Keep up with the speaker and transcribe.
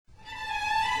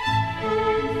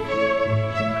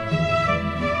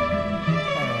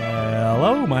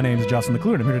My name is Justin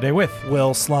McClure, and I'm here today with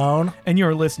Will Sloan. And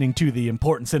you're listening to the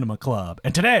Important Cinema Club.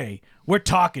 And today, we're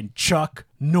talking Chuck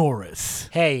Norris.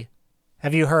 Hey,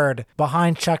 have you heard?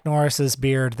 Behind Chuck Norris's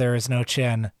beard, there is no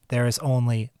chin. There is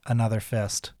only another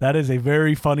fist. That is a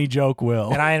very funny joke,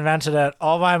 Will. And I invented it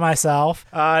all by myself.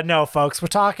 No, folks, we're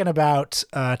talking about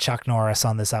Chuck Norris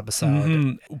on this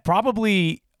episode.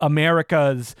 Probably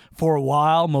America's, for a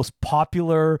while, most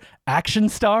popular action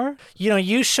star. You know,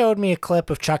 you showed me a clip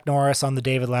of Chuck Norris on the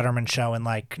David Letterman show in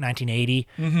like 1980,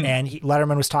 and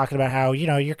Letterman was talking about how, you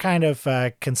know, you're kind of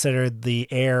considered the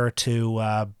heir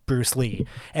to Bruce Lee.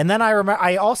 And then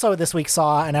I also this week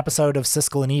saw an episode of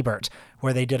Siskel and Ebert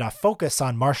where they did a focus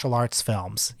on martial arts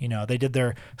films. You know, they did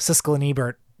their Siskel and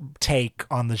Ebert take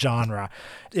on the genre.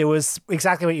 It was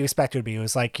exactly what you expect it would be. It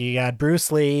was like you had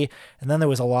Bruce Lee, and then there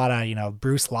was a lot of, you know,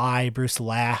 Bruce Lee,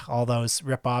 all those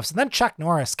ripoffs. And then Chuck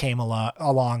Norris came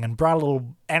along and brought a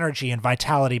little energy and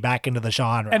vitality back into the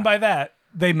genre. And by that,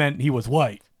 they meant he was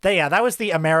white. That was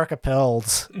the America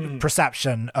Pilled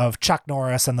perception of Chuck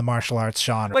Norris and the martial arts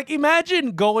genre. Like,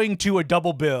 imagine going to a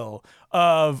double bill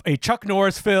of a Chuck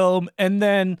Norris film and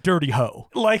then Dirty Ho.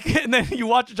 Like, and then you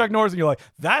watch a Chuck Norris and you're like,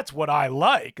 that's what I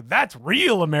like. That's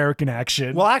real American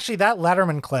action. Well, actually, that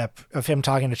Letterman clip of him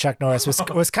talking to Chuck Norris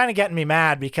was kind of getting me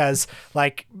mad because,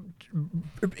 like,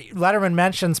 Letterman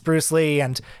mentions Bruce Lee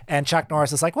and Chuck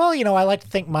Norris is like, well, you know, I like to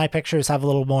think my pictures have a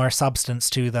little more substance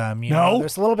to them. You know,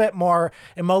 there's a little bit more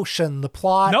emotion. The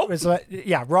plot is,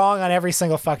 wrong on every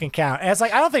single fucking count. And it's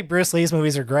like, I don't think Bruce Lee's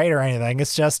movies are great or anything.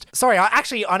 It's just,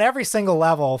 actually, on every single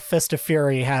level, Fist of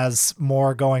Fury has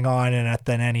more going on in it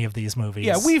than any of these movies.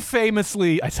 Yeah, we not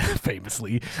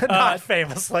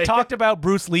famously, talked about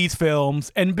Bruce Lee's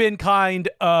films and been kind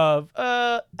of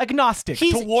agnostic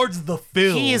towards the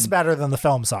film. He is better than the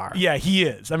films are. Yeah, he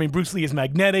is. I mean, Bruce Lee is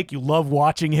magnetic. You love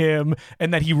watching him,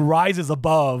 and that he rises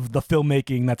above the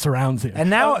filmmaking that surrounds him. And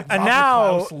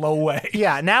now, slow way.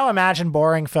 Yeah, now imagine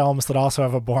boring films that also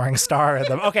have a boring star in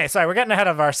them. Okay, sorry, we're getting ahead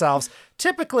of ourselves.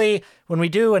 Typically, when we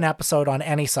do an episode on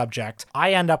any subject,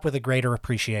 I end up with a greater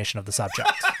appreciation of the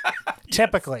subject.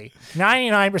 Typically,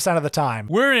 99% of the time.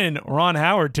 We're in Ron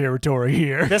Howard territory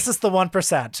here. This is the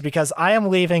 1%, because I am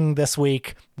leaving this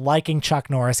week liking Chuck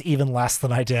Norris even less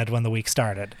than I did when the week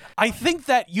started. I think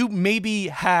that you maybe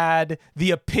had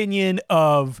the opinion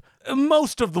of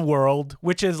most of the world,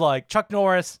 which is like, Chuck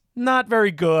Norris, not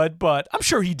very good, but I'm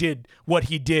sure he did what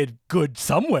he did good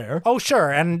somewhere. Oh,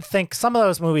 sure, and think some of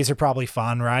those movies are probably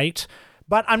fun, right?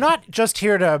 But I'm not just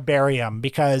here to bury him,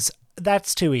 because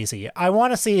that's too easy. I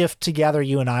want to see if together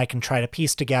you and I can try to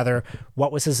piece together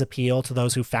what was his appeal to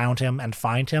those who found him and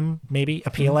find him maybe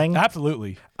appealing.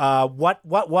 Absolutely. What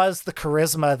was the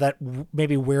charisma that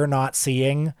maybe we're not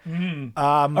seeing?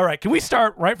 All right, can we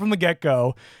start right from the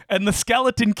get-go? And the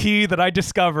skeleton key that I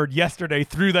discovered yesterday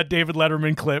through that David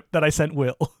Letterman clip that I sent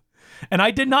Will. And I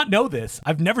did not know this.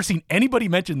 I've never seen anybody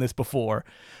mention this before.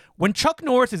 When Chuck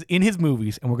Norris is in his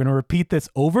movies, and we're going to repeat this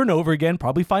over and over again,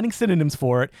 probably finding synonyms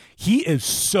for it, he is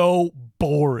so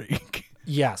boring.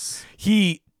 Yes.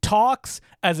 He talks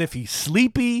as if he's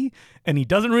sleepy and he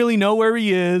doesn't really know where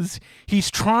he is.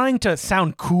 He's trying to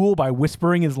sound cool by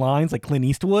whispering his lines like Clint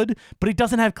Eastwood, but he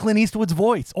doesn't have Clint Eastwood's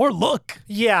voice or look.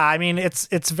 Yeah, I mean,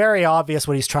 it's very obvious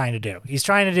what he's trying to do. He's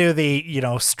trying to do the, you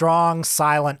know, strong,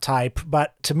 silent type,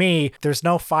 but to me, there's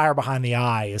no fire behind the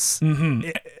eyes.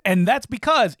 And that's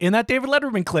because in that David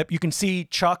Letterman clip, you can see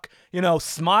Chuck, you know,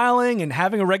 smiling and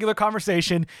having a regular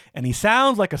conversation, and he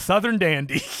sounds like a Southern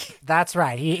dandy. That's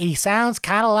right. He sounds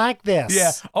kind of like this.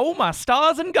 Yeah. Oh, my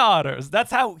stars and garters.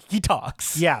 That's how he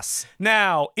talks. Yes.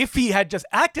 Now, if he had just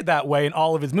acted that way in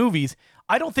all of his movies,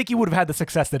 I don't think he would have had the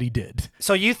success that he did.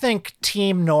 So you think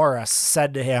Team Norris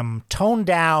said to him, tone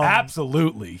down?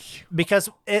 Absolutely. Because,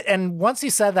 and once he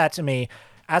said that to me,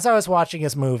 as I was watching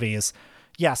his movies,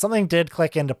 yeah, something did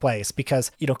click into place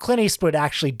because, you know, Clint Eastwood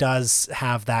actually does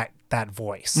have that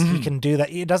voice. He can do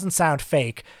that. It doesn't sound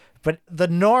fake, but the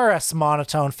Norris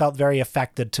monotone felt very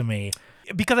affected to me.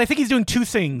 Because I think he's doing two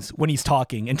things when he's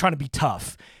talking and trying to be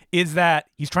tough. Is that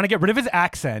he's trying to get rid of his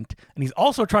accent, and he's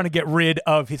also trying to get rid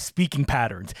of his speaking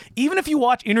patterns. Even if you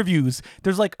watch interviews,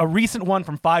 there's like a recent one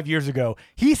from 5 years ago.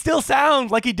 He still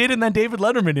sounds like he did in that David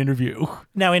Letterman interview.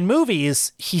 Now, in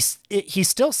movies, he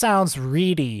still sounds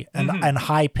reedy and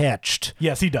high-pitched.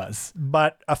 Yes, he does.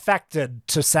 But affected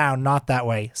to sound not that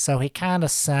way. So he kind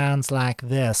of sounds like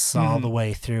this all the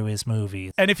way through his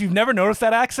movies. And if you've never noticed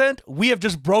that accent, we have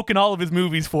just broken all of his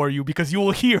movies for you because you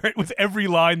will hear it with every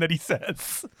line that he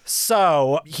says.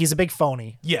 So he's a big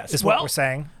phony. Yes. Is what we're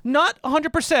saying. Not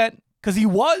 100%, because he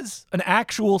was an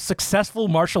actual successful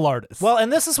martial artist. Well,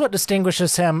 and this is what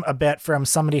distinguishes him a bit from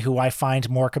somebody who I find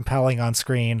more compelling on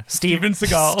screen, Steven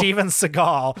Seagal. Steven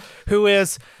Seagal, who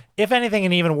is, if anything,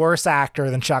 an even worse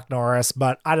actor than Chuck Norris.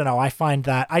 But I don't know. I find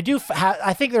that I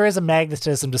think there is a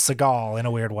magnetism to Seagal in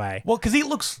a weird way. Well, because he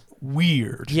looks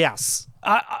weird. Yes.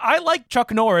 I like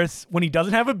Chuck Norris when he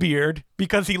doesn't have a beard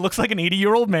because he looks like an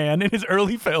 80-year-old man in his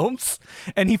early films.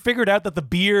 And he figured out that the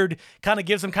beard kind of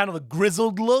gives him kind of a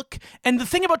grizzled look. And the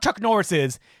thing about Chuck Norris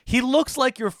is he looks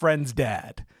like your friend's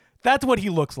dad. That's what he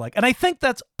looks like. And I think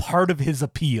that's part of his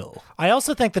appeal. I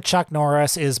also think that Chuck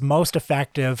Norris is most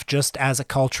effective just as a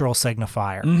cultural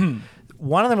signifier. Mm-hmm.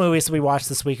 One of the movies that we watched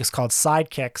this week is called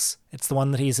Sidekicks. It's the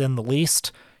one that he's in the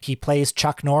least. He plays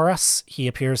Chuck Norris. He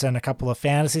appears in a couple of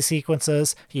fantasy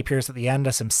sequences. He appears at the end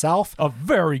as himself. A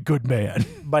very good man.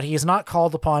 But he's not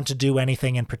called upon to do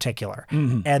anything in particular.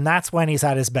 Mm-hmm. And that's when he's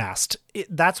at his best.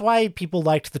 That's why people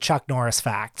liked the Chuck Norris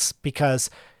facts,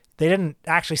 because they didn't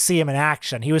actually see him in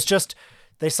action. He was just...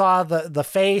 They saw the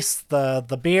face,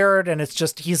 the beard, and it's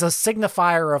just, he's a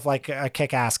signifier of like a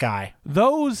kick-ass guy.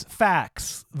 Those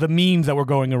facts, the memes that were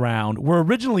going around, were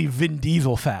originally Vin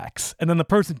Diesel facts, and then the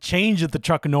person changed it to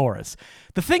Chuck Norris.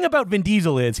 The thing about Vin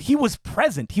Diesel is he was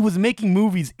present. He was making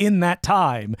movies in that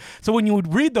time. So when you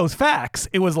would read those facts,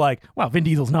 it was like, wow, Vin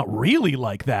Diesel's not really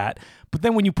like that. But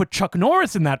then when you put Chuck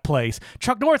Norris in that place,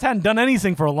 Chuck Norris hadn't done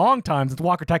anything for a long time since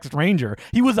Walker, Texas Ranger.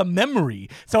 He was a memory.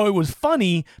 So it was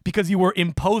funny because you were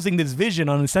imposing this vision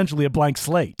on essentially a blank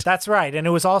slate. That's right. And it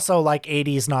was also like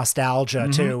 80s nostalgia,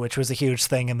 too, which was a huge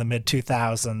thing in the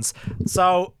mid-2000s.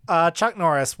 So Chuck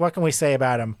Norris, what can we say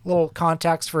about him? A little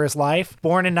context for his life.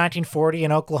 Born in 1940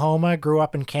 in Oklahoma, grew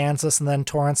up in Kansas and then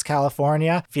Torrance,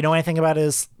 California. If you know anything about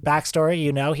his backstory,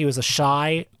 you know he was a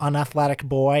shy, unathletic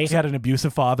boy. He had an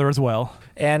abusive father as well.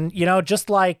 And, you know, just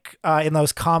like in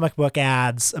those comic book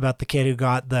ads about the kid who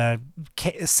got the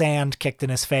sand kicked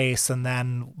in his face and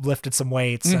then lifted some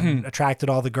weights and attracted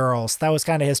all the girls, that was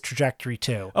kind of his trajectory,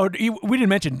 too. Oh, we didn't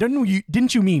mention,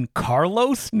 didn't you mean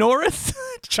Carlos Norris?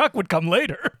 Chuck would come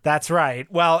later. That's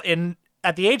right. Well,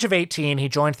 at the age of 18, he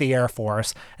joined the Air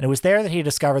Force, and it was there that he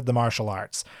discovered the martial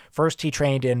arts. First, he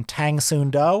trained in Tang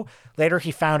Soon Do. Later,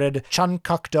 he founded Chun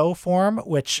Kuk Do form,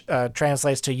 which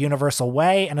translates to Universal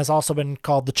Way, and has also been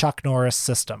called the Chuck Norris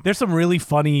system. There's some really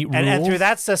funny rules. And through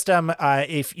that system,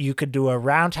 if you could do a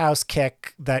roundhouse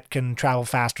kick that can travel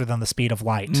faster than the speed of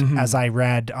light, as I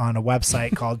read on a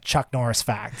website called Chuck Norris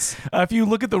Facts. If you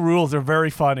look at the rules, they're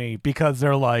very funny because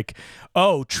they're like,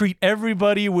 oh, treat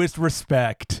everybody with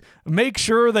respect. Make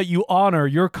sure that you honor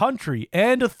your country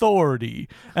and authority.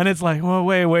 And it's like, well,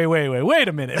 wait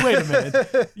a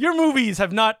minute. Your movies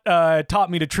have not taught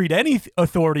me to treat any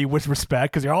authority with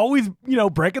respect because you're always,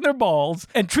 breaking their balls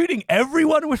and treating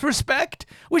everyone with respect.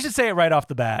 We should say it right off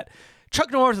the bat.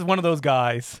 Chuck Norris is one of those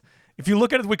guys. If you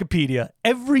look at his Wikipedia,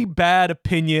 every bad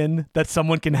opinion that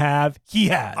someone can have, he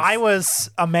has. I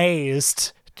was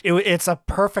amazed. It's a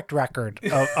perfect record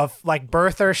of like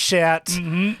birther shit,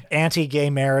 anti-gay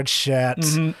marriage shit.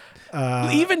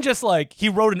 Even just like he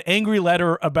wrote an angry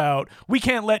letter about we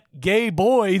can't let gay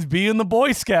boys be in the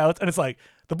Boy Scouts, and it's like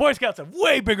the Boy Scouts have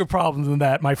way bigger problems than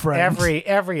that, my friend.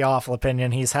 Every awful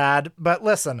opinion he's had, but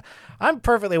listen, I'm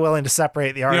perfectly willing to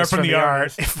separate the artist from the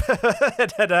art.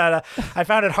 I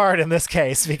found it hard in this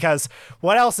case because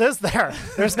what else is there?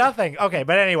 There's nothing. Okay,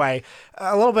 but anyway,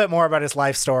 a little bit more about his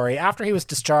life story. After he was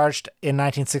discharged in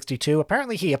 1962,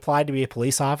 apparently he applied to be a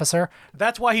police officer.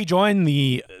 That's why he joined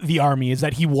the army, is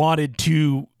that he wanted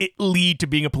to lead to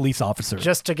being a police officer.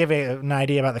 Just to give you an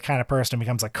idea about the kind of person who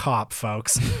becomes a cop,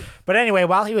 folks. But anyway,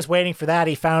 while he was waiting for that,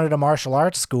 he founded a martial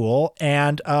arts school,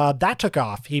 and that took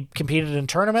off. He competed in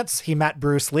tournaments. He met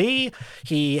Bruce Lee.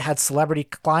 He had celebrity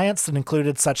clients that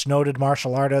included such noted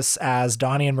martial artists as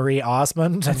Donnie and Marie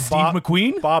Osmond. And Steve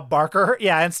McQueen? Bob Barker.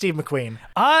 Yeah, and Steve McQueen.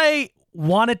 I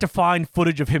wanted to find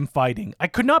footage of him fighting. I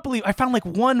could not believe I found like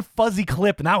one fuzzy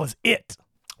clip, and that was it.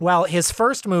 Well, his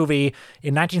first movie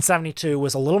in 1972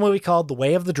 was a little movie called The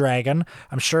Way of the Dragon.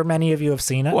 I'm sure many of you have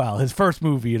seen it. Well, his first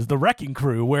movie is The Wrecking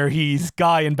Crew, where he's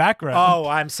Guy in background. Oh,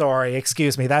 I'm sorry.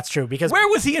 Excuse me. That's true. Because where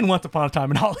was he in Once Upon a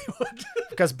Time in Hollywood?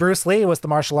 Because Bruce Lee was the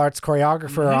martial arts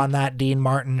choreographer on that Dean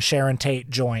Martin, Sharon Tate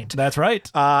joint. That's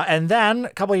right. And then a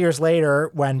couple of years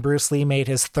later, when Bruce Lee made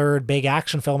his third big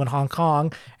action film in Hong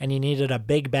Kong, and he needed a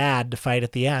big bad to fight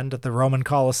at the end at the Roman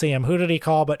Coliseum, who did he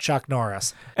call but Chuck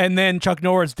Norris? And then Chuck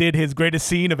Norris did his greatest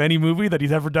scene of any movie that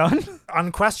he's ever done.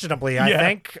 Unquestionably, I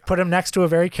think. Put him next to a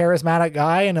very charismatic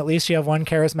guy, and at least you have one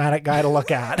charismatic guy to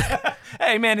look at.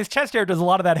 Hey, man, his chest hair does a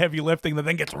lot of that heavy lifting that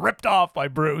then gets ripped off by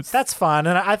Bruce. That's fun.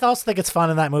 And I also think it's fun fun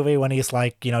in that movie when he's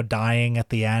like, dying at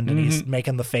the end and he's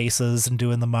making the faces and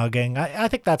doing the mugging. I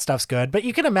think that stuff's good. But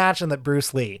you can imagine that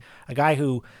Bruce Lee, a guy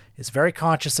who is very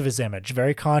conscious of his image,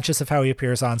 very conscious of how he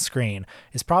appears on screen,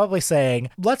 is probably saying,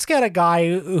 let's get a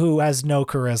guy who has no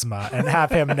charisma and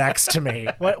have him next to me.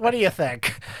 What do you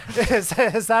think? Is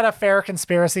that a fair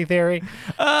conspiracy theory?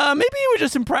 Maybe he was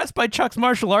just impressed by Chuck's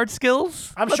martial arts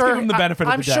skills. Let's give him the benefit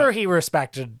of the doubt. I'm sure he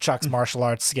respected Chuck's martial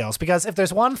arts skills, because if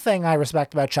there's one thing I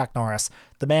respect about Chuck Norris,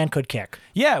 the man could kick.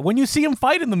 Yeah, when you see him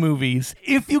fight in the movies,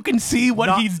 if you can see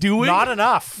what he's doing. Not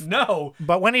enough. No.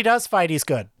 But when he does fight, he's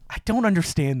good. I don't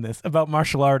understand this about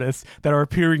martial artists that are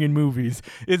appearing in movies,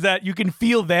 is that you can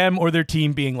feel them or their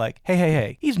team being like,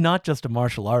 hey, he's not just a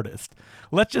martial artist.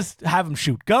 Let's just have him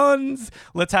shoot guns.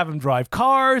 Let's have him drive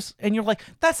cars. And you're like,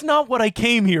 that's not what I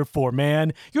came here for,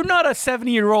 man. You're not a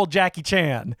 70-year-old Jackie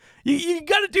Chan. You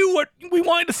got to do what we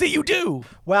wanted to see you do.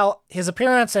 Well, his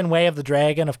appearance in Way of the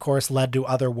Dragon, of course, led to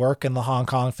other work in the Hong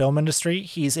Kong film industry.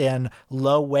 He's in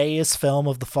Lo Wei's film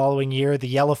of the following year, The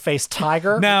Yellow-Faced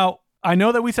Tiger. Now, I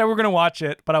know that we said we're going to watch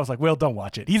it, but I was like, Will, don't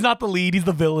watch it. He's not the lead. He's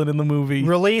the villain in the movie.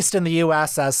 Released in the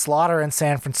U.S. as Slaughter in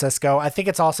San Francisco. I think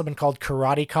it's also been called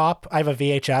Karate Cop. I have a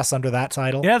VHS under that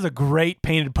title. It has a great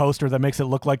painted poster that makes it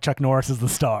look like Chuck Norris is the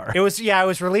star. It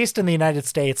was released in the United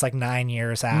States like 9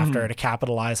 years after to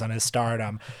capitalize on his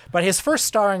stardom. But his first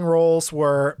starring roles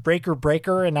were Breaker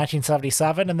Breaker in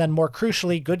 1977, and then more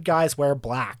crucially, Good Guys Wear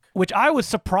Black. Which I was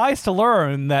surprised to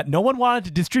learn that no one wanted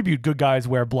to distribute Good Guys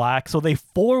Wear Black, so they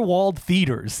four-walled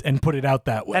theaters and put it out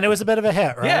that way. And it was a bit of a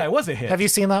hit, right? Yeah, it was a hit. Have you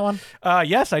seen that one?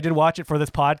 Yes, I did watch it for this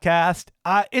podcast.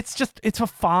 It's a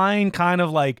fine kind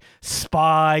of like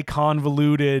spy,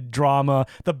 convoluted drama.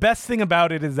 The best thing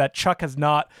about it is that Chuck has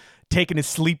not taken his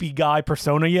sleepy guy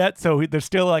persona yet, so there's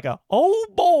still like a oh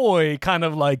boy kind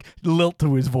of like lilt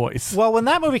to his voice. Well, when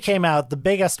that movie came out, the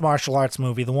biggest martial arts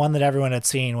movie, the one that everyone had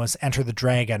seen, was Enter the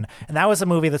Dragon, and that was a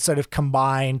movie that sort of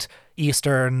combined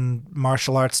Eastern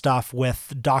martial arts stuff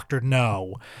with Dr.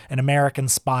 No, an American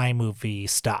spy movie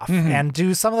stuff. And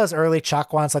do some of those early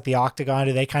Chuck ones, like The Octagon,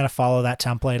 do they kind of follow that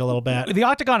template a little bit? The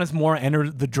Octagon is more Enter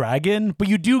the Dragon, but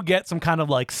you do get some kind of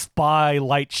like spy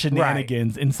light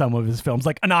shenanigans in some of his films.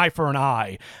 Like An Eye for an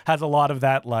Eye has a lot of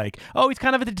that, like, oh, he's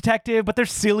kind of a detective, but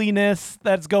there's silliness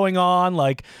that's going on,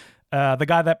 like the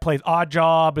guy that plays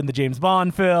Oddjob in the James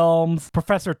Bond films.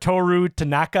 Professor Toru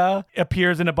Tanaka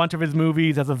appears in a bunch of his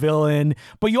movies as a villain.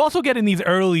 But you also get in these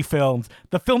early films,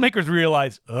 the filmmakers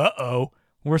realize,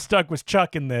 we're stuck with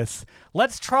Chuck in this.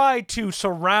 Let's try to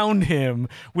surround him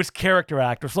with character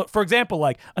actors. So, for example,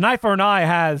 like An Eye for an Eye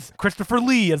has Christopher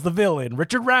Lee as the villain.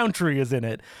 Richard Roundtree is in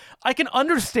it. I can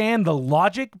understand the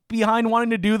logic behind wanting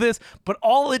to do this, but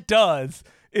all it does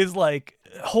is like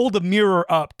hold a mirror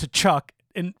up to Chuck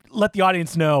and let the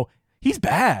audience know he's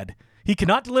bad. He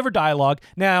cannot deliver dialogue.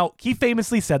 Now, he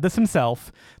famously said this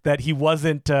himself, that he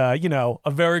wasn't, a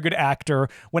very good actor.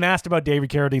 When asked about David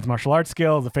Carradine's martial arts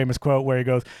skills, a famous quote where he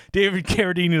goes, David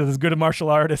Carradine is as good a martial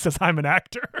artist as I'm an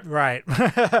actor. Right.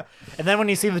 And then when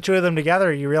you see the two of them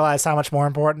together, you realize how much more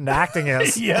important acting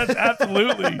is. Yes,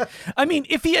 absolutely. I mean,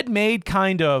 if he had made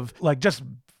kind of like just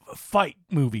fight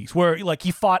movies where like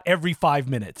he fought every 5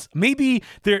 minutes, maybe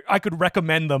I could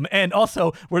recommend them, and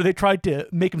also where they tried to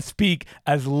make him speak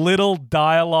as little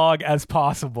dialogue as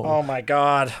possible. Oh my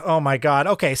god.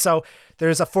 Okay, so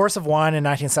there's A Force of One in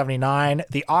 1979,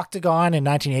 The Octagon in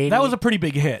 1980. That was a pretty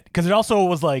big hit because it also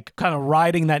was like kind of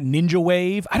riding that ninja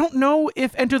wave. I don't know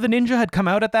if Enter the Ninja had come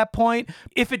out at that point.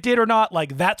 If it did or not,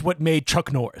 like that's what made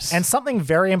Chuck Norris. And something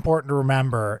very important to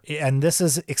remember, and this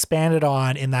is expanded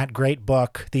on in that great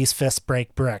book, These Fists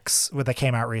Break Bricks, that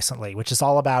came out recently, which is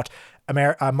all about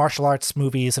martial arts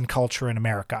movies and culture in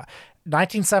America.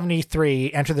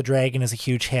 1973, Enter the Dragon is a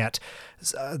huge hit.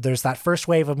 There's that first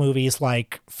wave of movies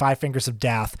like Five Fingers of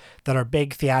Death that are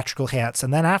big theatrical hits.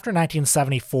 And then after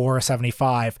 1974 or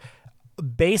 75,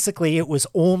 basically it was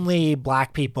only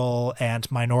black people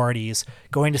and minorities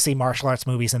going to see martial arts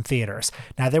movies in theaters.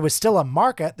 Now, there was still a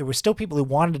market. There were still people who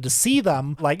wanted to see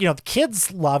them. Like, the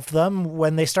kids loved them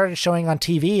when they started showing on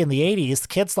TV in the 80s. The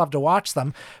kids loved to watch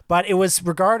them, but it was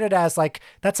regarded as like,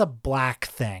 that's a black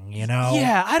thing,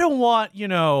 Yeah, I don't want,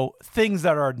 things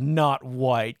that are not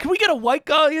white. Can we get a white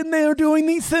guy in there doing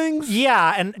these things?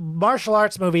 Yeah, and martial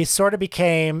arts movies sort of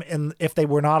became, if they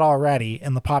were not already,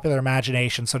 in the popular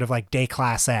imagination, sort of like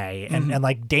Class A and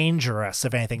like dangerous,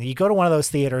 if anything. You go to one of those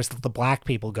theaters that the black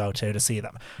people go to see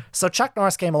them. So Chuck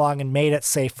Norris came along and made it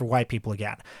safe for white people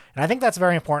again. And I think that's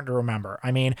very important to remember.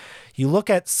 I mean, you look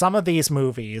at some of these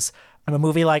movies, a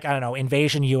movie like, I don't know,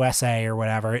 Invasion USA or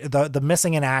whatever, the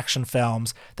missing in action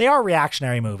films, they are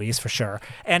reactionary movies for sure.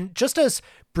 And just as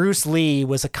Bruce Lee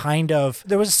was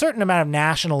there was a certain amount of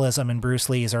nationalism in Bruce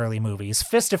Lee's early movies.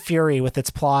 Fist of Fury, with its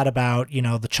plot about,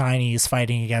 the Chinese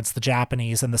fighting against the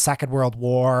Japanese in the Second World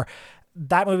War,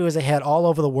 that movie was a hit all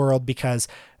over the world because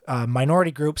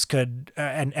minority groups could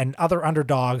and other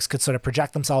underdogs could sort of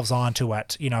project themselves onto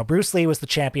it. Bruce Lee was the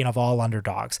champion of all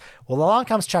underdogs. Well, along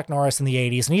comes Chuck Norris in the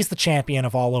 80s, and he's the champion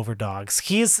of all overdogs.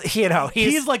 He's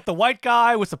like the white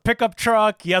guy with a pickup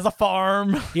truck. He has a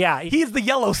farm. Yeah, he's the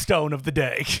Yellowstone of the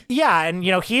day. Yeah, and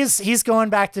he's going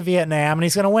back to Vietnam, and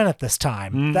he's going to win it this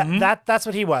time. Mm-hmm. That's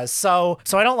what he was. So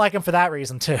I don't like him for that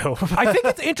reason too. I think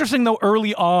it's interesting though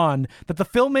early on that the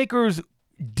filmmakers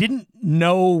didn't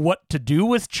know what to do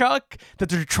with Chuck, that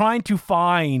they're trying to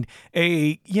find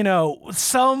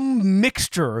some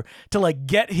mixture to like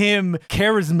get him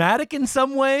charismatic in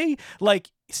some way. Like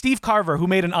Steve Carver, who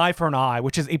made An Eye for an Eye,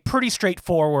 which is a pretty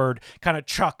straightforward kind of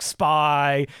Chuck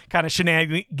spy, kind of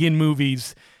shenanigan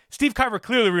movies. Steve Carver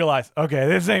clearly realized, okay,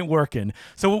 this ain't working.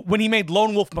 So when he made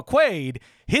Lone Wolf McQuade,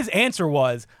 his answer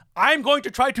was, I'm going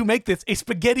to try to make this a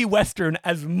spaghetti western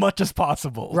as much as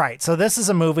possible. Right. So this is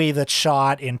a movie that's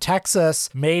shot in Texas,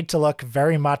 made to look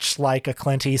very much like a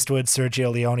Clint Eastwood,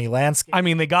 Sergio Leone landscape. I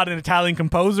mean, they got an Italian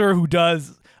composer who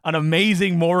does an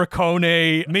amazing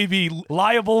Morricone, maybe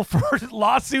liable for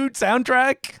lawsuit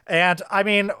soundtrack. And I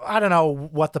mean, I don't know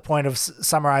what the point of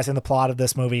summarizing the plot of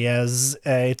this movie is.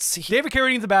 It's David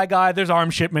Carradine's a bad guy. There's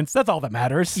arms shipments. That's all that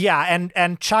matters. Yeah,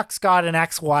 and Chuck's got an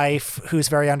ex-wife who's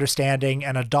very understanding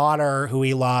and a daughter who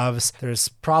he loves. There's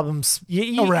problems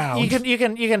around. You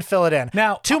can fill it in.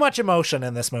 Now, too much emotion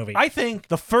in this movie. I think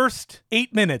the first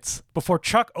 8 minutes before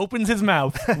Chuck opens his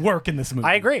mouth work in this movie.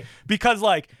 I agree. Because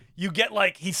you get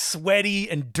he's sweaty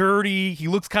and dirty. He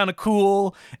looks kind of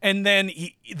cool. And then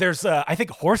there's, I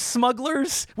think, horse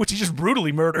smugglers, which he just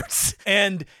brutally murders.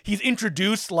 And he's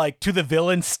introduced to the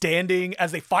villain standing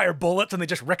as they fire bullets and they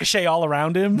just ricochet all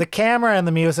around him. The camera and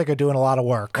the music are doing a lot of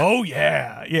work. Oh,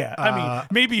 yeah. Yeah. I mean,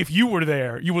 maybe if you were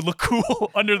there, you would look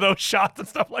cool under those shots and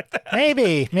stuff like that.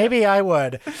 Maybe I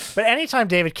would. But anytime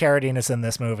David Carradine is in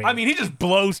this movie. I mean, he just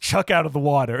blows Chuck out of the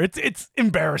water. It's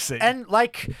embarrassing. And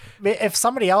if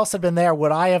somebody else had been there,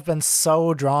 would I have been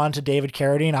so drawn to David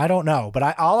Carradine? I don't know.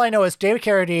 But all I know is David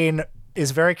Carradine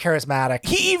is very charismatic.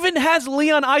 He even has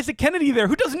Leon Isaac Kennedy there,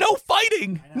 who does no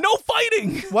fighting. No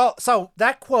fighting. Well, so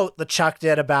that quote that Chuck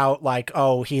did about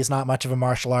he's not much of a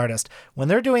martial artist, when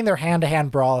they're doing their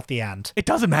hand-to-hand brawl at the end, it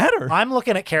doesn't matter. I'm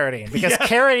looking at Carradine because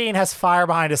Carradine has fire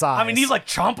behind his eyes. I mean, he's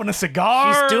chomping a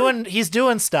cigar. He's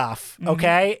doing stuff.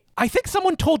 Okay. I think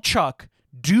someone told Chuck,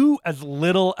 do as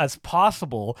little as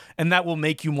possible, and that will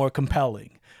make you more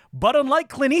compelling. But unlike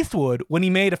Clint Eastwood, when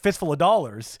he made A Fistful of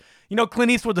Dollars,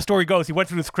 Clint Eastwood, the story goes, he went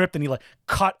through the script and he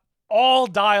cut all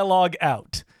dialogue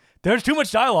out. There's too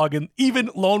much dialogue in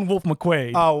even Lone Wolf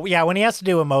McQuade. Oh, yeah, when he has to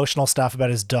do emotional stuff about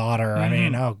his daughter, I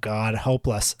mean, oh God,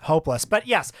 hopeless. But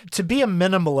yes, to be a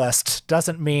minimalist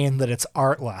doesn't mean that it's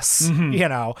artless,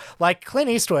 Like Clint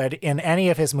Eastwood in any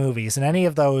of his movies, in any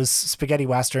of those spaghetti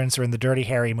westerns or in the Dirty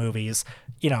Harry movies,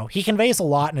 he conveys a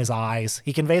lot in his eyes.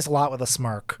 He conveys a lot with a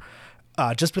smirk.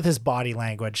 Just with his body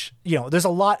language, there's a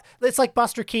lot. It's like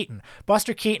Buster Keaton.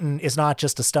 Buster Keaton is not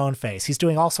just a stone face. He's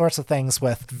doing all sorts of things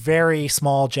with very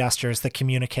small gestures that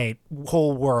communicate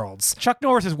whole worlds. Chuck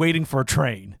Norris is waiting for a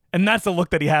train, and that's the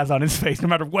look that he has on his face, no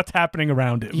matter what's happening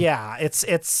around him. Yeah, it's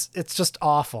just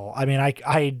awful. I mean, I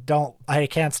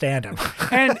can't stand him.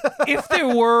 And if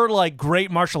there were great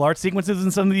martial arts sequences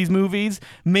in some of these movies,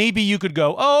 maybe you could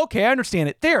go, oh, okay, I understand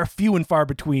it. They're few and far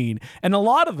between, and a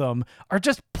lot of them are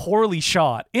just poorly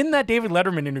shot. In that David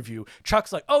Letterman interview,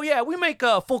 Chuck's like, oh yeah, we make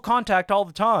full contact all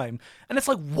the time. And it's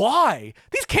why?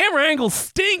 These camera angles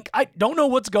stink. I don't know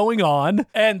what's going on.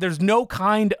 And there's no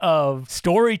kind of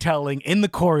storytelling in the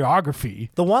choreography.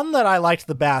 The one that I liked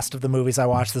the best of the movies I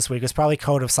watched this week was probably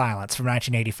Code of Silence from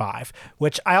 1985,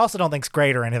 which I also don't think's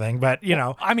great or anything, but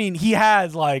I mean, he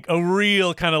has a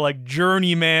real kind of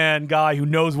journeyman guy who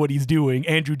knows what he's doing,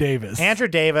 Andrew Davis. Andrew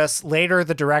Davis, later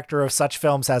the director of such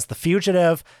films as The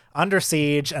Fugitive, Under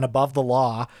Siege, and Above the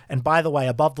Law. And by the way,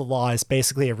 Above the Law is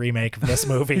basically a remake of this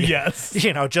movie. Yes.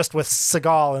 Just with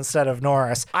Seagal instead of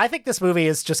Norris. I think this movie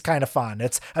is just kind of fun.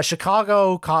 It's a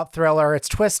Chicago cop thriller. It's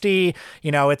twisty.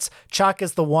 It's Chuck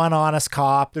is the one honest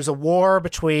cop. There's a war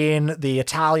between the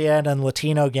Italian and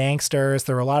Latino gangsters.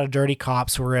 There are a lot of dirty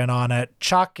cops who are in on it.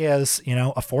 Chuck is,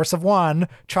 a force of one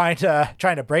trying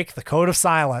to break the code of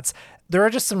silence. There are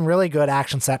just some really good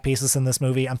action set pieces in this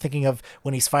movie. I'm thinking of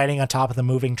when he's fighting on top of the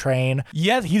moving train.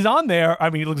 Yes, he's on there. I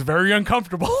mean, he looks very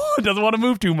uncomfortable. Doesn't want to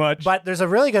move too much. But there's a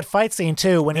really good fight scene,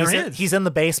 too, when he's in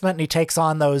the basement and he takes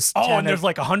on those... and there's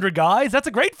like 100 guys? That's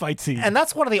a great fight scene. And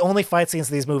that's one of the only fight scenes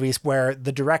in these movies where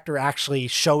the director actually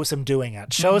shows him doing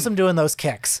it. Shows him doing those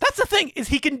kicks. That's the thing, is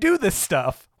he can do this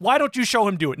stuff. Why don't you show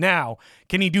him do it now?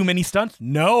 Can he do many stunts?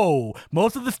 No.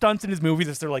 Most of the stunts in his movies,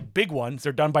 if they're like big ones,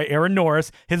 they're done by Aaron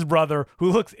Norris, his brother,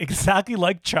 who looks exactly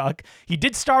like Chuck. He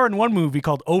did star in one movie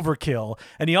called Overkill,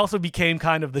 and he also became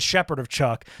kind of the shepherd of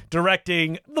Chuck,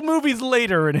 directing the movies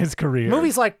later in his career.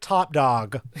 Movies like Top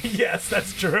Dog. Yes,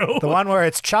 that's true. The one where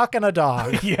it's Chuck and a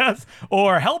dog. Yes.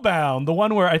 Or Hellbound, the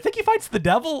one where I think he fights the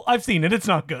devil. I've seen it. It's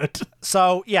not good.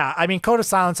 So, yeah, I mean, Code of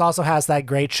Silence also has that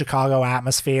great Chicago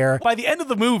atmosphere. By the end of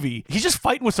the movie, he's just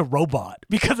fighting with a robot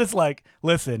because it's like,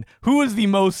 listen, who is the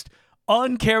most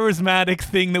uncharismatic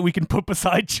thing that we can put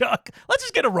beside Chuck? Let's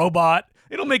just get a robot.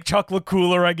 It'll make Chuck look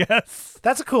cooler, I guess.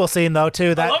 That's a cool scene, though,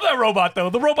 too. I love that robot, though.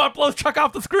 The robot blows Chuck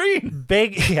off the screen.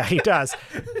 Yeah, he does.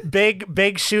 big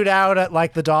shootout at,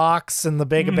 like, the docks and the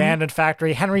big abandoned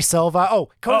factory. Henry Silva.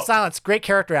 Code of Silence, great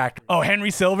character actor. Oh,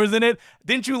 Henry Silva's in it?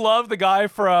 Didn't you love the guy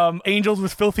from Angels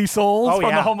with Filthy Souls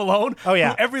from the Home Alone? Oh,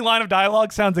 yeah. Every line of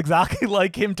dialogue sounds exactly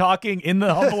like him talking in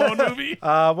the Home Alone movie.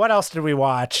 What else did we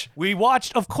watch? We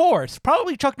watched, of course,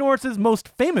 probably Chuck Norris's most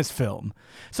famous film.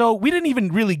 So we didn't even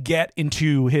really get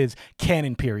into his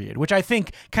canon period, which I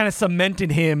think kind of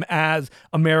cemented him as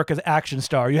America's action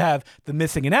star. You have the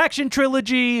Missing in Action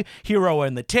trilogy, Hero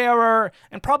and the Terror,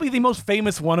 and probably the most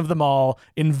famous one of them all,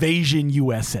 Invasion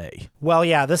USA. Well,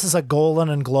 yeah, this is a Golan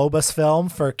and Globus film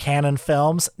for Canon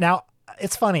Films. Now,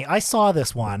 it's funny. I saw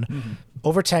this one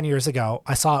over 10 years ago.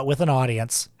 I saw it with an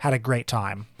audience, had a great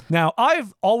time. Now,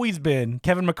 I've always been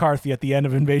Kevin McCarthy at the end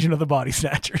of Invasion of the Body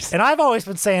Snatchers. And I've always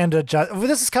been saying to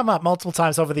this has come up multiple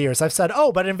times over the years. I've said,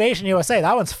 but Invasion USA,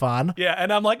 that one's fun. Yeah,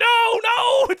 and I'm like, no,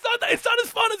 it's not as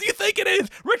fun as you think it is.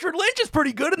 Richard Lynch is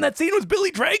pretty good in that scene with Billy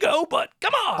Drago, but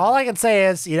come on. All I can say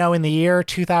is, in the year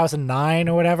 2009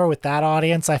 or whatever, with that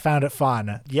audience, I found it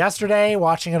fun. Yesterday,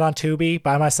 watching it on Tubi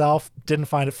by myself, didn't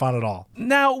find it fun at all.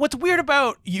 Now, what's weird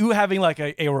about you having like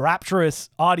a rapturous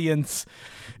audience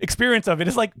experience of it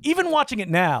is like, even watching it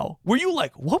now, were you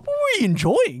like, what were we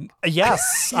enjoying?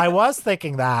 Yes, I was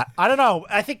thinking that. I don't know.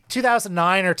 I think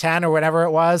 2009 or 10 or whatever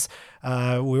it was,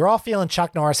 we were all feeling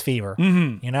Chuck Norris fever.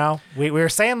 We were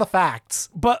saying the facts.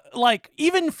 But like,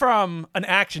 even from an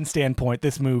action standpoint,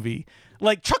 this movie,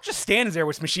 like Chuck just stands there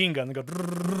with his machine gun and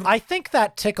go. I think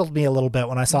that tickled me a little bit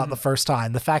when I saw it the first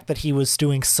time. The fact that he was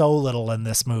doing so little in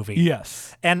this movie.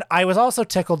 Yes. And I was also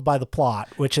tickled by the plot,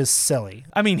 which is silly.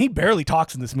 I mean, he barely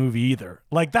talks in this movie either.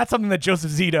 Like, that's something that Joseph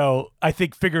Zito, I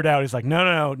think, figured out. He's like,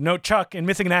 no Chuck and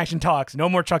Missing in Action talks. No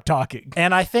more Chuck talking.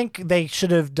 And I think they should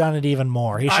have done it even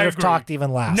more. He should have talked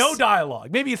even less. No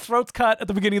dialogue. Maybe his throat's cut at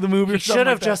the beginning of the movie. He should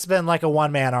have just been like a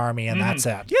one-man army, and that's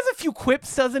it. He has a few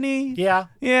quips, doesn't he? Yeah.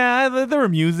 Yeah, they're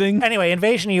amusing. Anyway,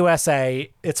 Invasion USA,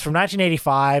 it's from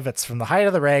 1985. It's from the height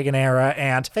of the Reagan era,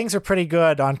 and things are pretty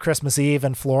good on Christmas Eve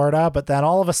in Florida, but then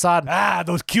all of a sudden...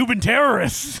 those Cuban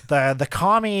terrorists! The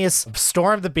commies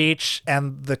storm the beach,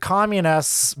 and the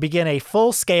communists begin a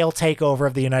full-scale takeover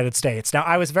of the United States. Now,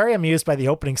 I was very amused by the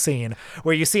opening scene,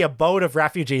 where you see a boat of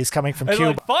refugees coming from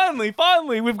Cuba. Like,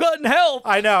 finally, we've gotten help!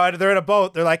 I know, and they're in a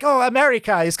boat. They're like,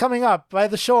 America, he's coming up by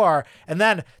the shore. And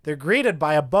then they're greeted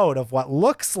by a boat of what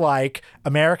looks like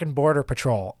American Border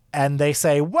Patrol. And they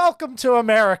say, welcome to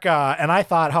America. And I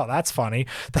thought, that's funny.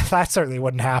 That certainly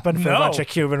wouldn't happen for a bunch of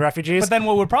Cuban refugees. But then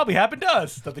what would probably happen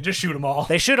does that they just shoot them all.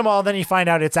 They shoot them all, and then you find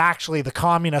out it's actually the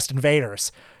communist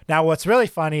invaders. Now, what's really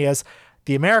funny is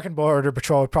the American Border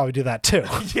Patrol would probably do that too.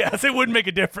 Yes, it wouldn't make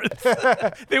a difference.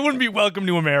 They wouldn't be welcome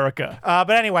to America. But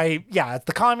anyway, yeah,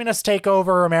 the communists take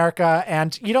over America,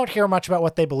 and you don't hear much about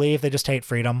what they believe. They just hate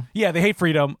freedom. Yeah, they hate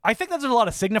freedom. I think that there's a lot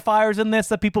of signifiers in this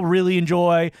that people really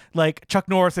enjoy. Like Chuck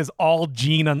Norris's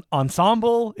all-jean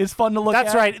ensemble is fun to look at.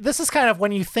 That's right. This is kind of,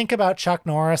 when you think about Chuck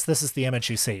Norris, this is the image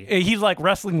you see. He's like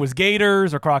wrestling with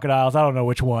gators or crocodiles. I don't know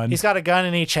which one. He's got a gun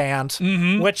in each hand,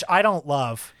 which I don't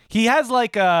love. He has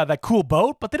like that cool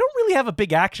boat, but they don't really have a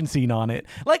big action scene on it.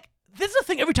 Like, this is the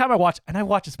thing every time I watch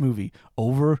this movie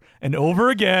over and over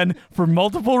again for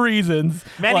multiple reasons.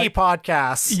 Many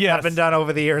podcasts have been done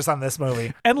over the years on this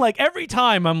movie. And like every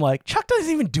time I'm like, Chuck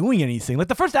isn't even doing anything. Like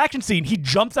the first action scene, he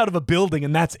jumps out of a building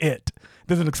and that's it.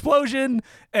 there's an explosion,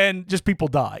 and just people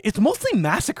die. It's mostly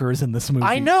massacres in this movie.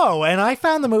 I know, and I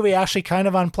found the movie actually kind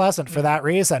of unpleasant for that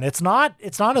reason. It's not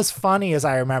as funny as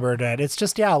I remembered it. It's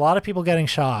just, a lot of people getting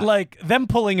shot. Like, them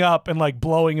pulling up and, like,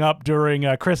 blowing up during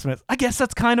Christmas. I guess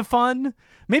that's kind of fun.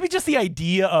 Maybe just the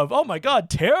idea of, oh my God,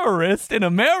 terrorists in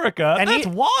America. And that's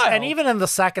wild. And even in the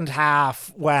second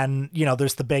half, when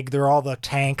there are all the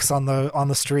tanks on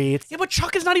the streets. Yeah, but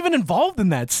Chuck is not even involved in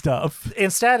that stuff.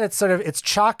 Instead, it's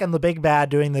Chuck and the big bad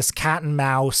doing this cat and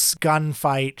mouse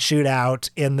gunfight shootout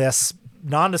in this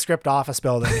nondescript office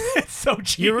building. It's so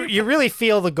cheap. You really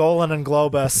feel the Golan and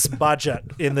Globus budget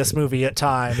in this movie at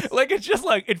times. Like, it's just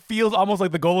like, it feels almost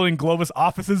like the Golan and Globus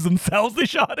offices themselves they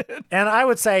shot in. And I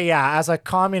would say, as a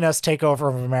communist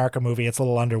takeover of America movie, it's a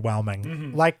little underwhelming.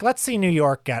 Mm-hmm. Like, let's see New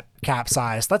York get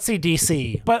capsized. Let's see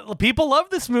DC. But people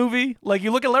love this movie. Like, you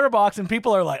look at Letterboxd and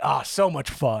people are like, so much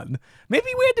fun. Maybe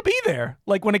we had to be there.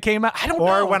 Like, when it came out, I don't know.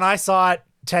 Or when I saw it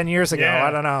 10 years ago. Yeah. I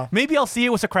don't know. Maybe I'll see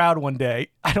it with a crowd one day.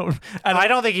 I don't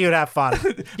think you'd have fun.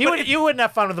 You wouldn't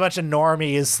have fun with a bunch of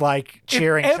normies like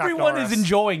cheering. Everyone is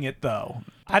enjoying it though.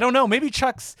 I don't know. Maybe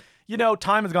Chuck's,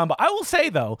 time has gone by. I will say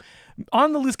though,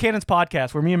 on the Loose Cannons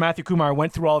podcast, where me and Matthew Kumar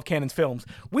went through all of Cannon's films,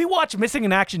 we watched Missing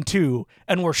in Action 2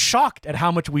 and were shocked at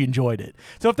how much we enjoyed it.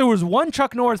 So if there was one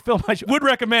Chuck Norris film I would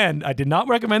recommend, I did not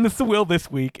recommend this to Will this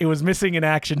week, it was Missing in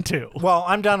Action 2. Well,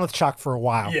 I'm done with Chuck for a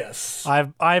while. Yes.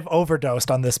 I've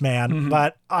overdosed on this man,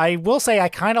 but I will say I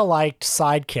kind of liked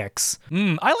Sidekicks.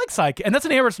 I like Sidekick, and that's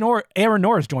an Aaron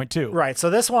Norris joint too. Right, so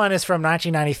this one is from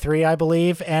 1993, I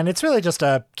believe, and it's really just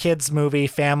a kids movie,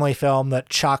 family film that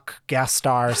Chuck guest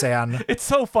stars in. It's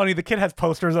so funny. The kid has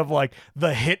posters of like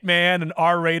The Hitman, an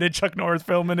R-rated Chuck Norris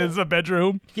film in his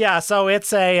bedroom. Yeah, so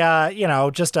it's a,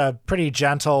 just a pretty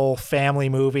gentle family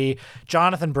movie.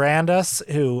 Jonathan Brandis,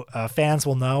 who fans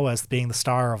will know as being the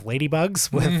star of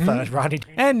Ladybugs with Rodney Dangerfield.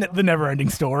 And The Never-Ending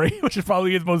Story, which is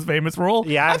probably his most famous role.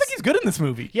 Yeah, I think he's good in this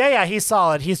movie. Yeah, he's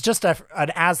solid. He's just an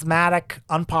asthmatic,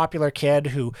 unpopular kid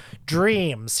who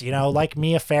dreams, like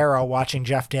Mia Farrow watching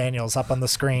Jeff Daniels up on the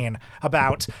screen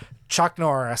about Chuck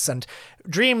Norris and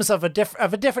dreams of a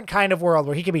different kind of world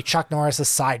where he could be Chuck Norris's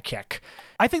sidekick.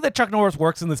 I think that Chuck Norris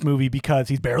works in this movie because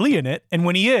he's barely in it, and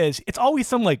when he is, it's always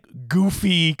some like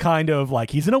goofy kind of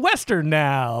like he's in a Western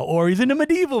now or he's in a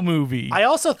medieval movie. I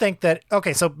also think that,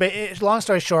 so long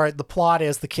story short, the plot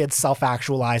is the kid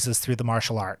self-actualizes through the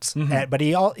martial arts, but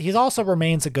he also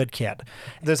remains a good kid.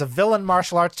 There's a villain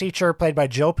martial arts teacher played by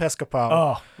Joe Piscopo.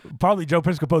 Oh, probably Joe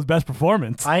Piscopo's best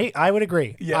performance. I would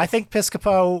agree. Yes. I think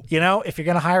Piscopo, if you're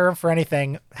going to hire him for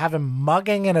anything, have him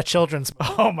mugging in a children's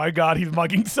book. Oh my God, he's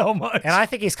mugging so much. And I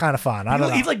think he's kind of fun. I don't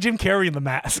know. He's like Jim Carrey in The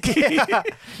Mask.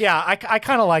 Yeah, I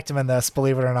kind of liked him in this,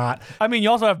 believe it or not. I mean, you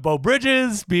also have Beau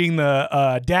Bridges being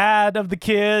the dad of the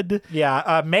kid.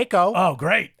 Yeah, Mako. Oh,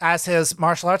 great. As his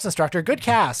martial arts instructor. Good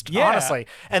cast, honestly.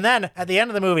 And then at the end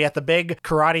of the movie, at the big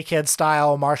Karate Kid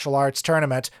style martial arts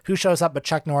tournament, who shows up but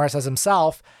Chuck Norris as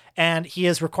himself? And he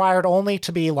is required only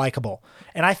to be likable.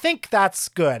 And I think that's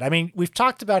good. I mean, we've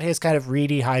talked about his kind of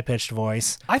reedy, high-pitched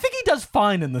voice. I think he does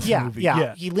fine in this movie.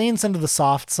 Yeah, he leans into the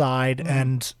soft side,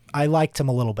 and I liked him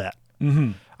a little bit.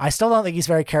 I still don't think he's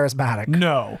very charismatic.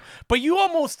 No, but you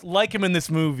almost like him in this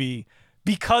movie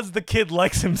because the kid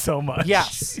likes him so much.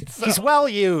 Yes, he's well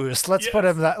used. Let's put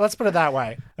it that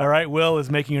way. All right, Will is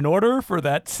making an order for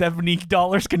that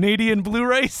 $70 Canadian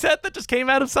Blu-ray set that just came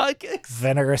out of Sidekicks.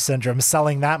 Vinegar Syndrome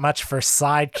selling that much for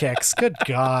Sidekicks. Good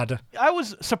God. I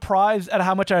was surprised at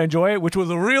how much I enjoy it, which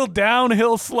was a real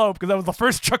downhill slope because that was the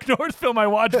first Chuck Norris film I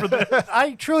watched for this.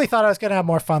 I truly thought I was going to have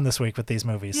more fun this week with these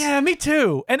movies. Yeah, me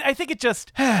too. And I think it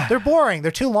just... They're boring.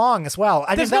 They're too long as well.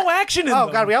 There's no action in them.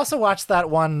 Oh, God. We also watched that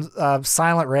one,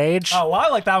 Silent Rage. Oh, well, I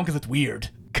like that one because it's weird.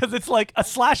 Because it's like a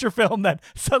slasher film that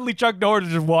suddenly Chuck Norris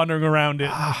is just wandering around in.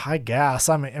 I guess.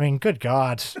 I mean, good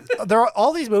God.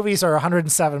 All these movies are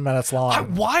 107 minutes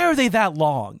long. Why are they that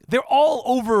long? They're all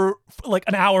over like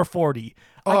an hour 40.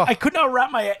 I could not wrap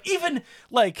my... Even,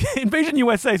 like, Invasion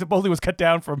USA supposedly was cut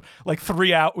down from, like,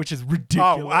 3 out, which is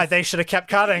ridiculous. Oh, they should have kept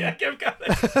cutting. Yeah, kept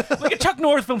cutting. Like, a Chuck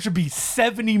Norris film should be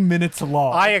 70 minutes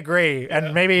long. I agree,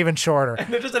 and maybe even shorter.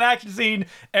 And there's just an action scene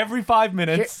every 5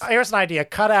 minutes. Here's an idea.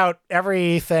 Cut out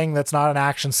everything that's not an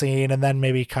action scene, and then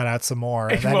maybe cut out some more,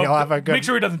 and then you'll have a good... Make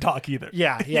sure he doesn't talk either.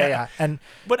 Yeah.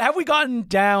 But have we gotten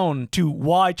down to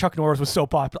why Chuck Norris was so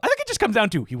popular? I think it just comes down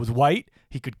to he was white,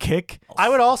 he could kick. I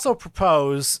would also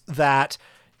propose that,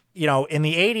 in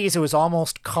the 80s, it was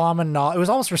almost common knowledge, it was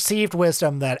almost received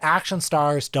wisdom that action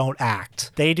stars don't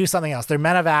act. They do something else. They're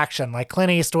men of action, like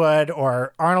Clint Eastwood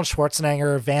or Arnold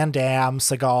Schwarzenegger, Van Damme,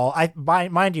 Seagal.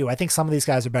 Mind you, I think some of these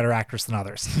guys are better actors than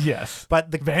others. Yes. But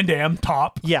Van Damme,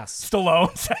 top. Yes.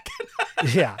 Stallone, second.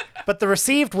 Yeah. But the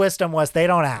received wisdom was they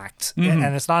don't act,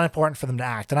 and it's not important for them to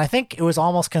act. And I think it was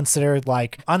almost considered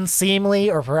like unseemly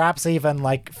or perhaps even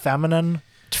like feminine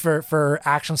for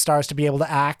action stars to be able to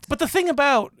act. But the thing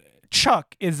about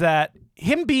Chuck is that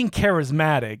him being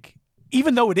charismatic,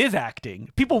 even though it is acting,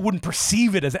 people wouldn't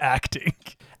perceive it as acting.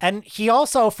 And he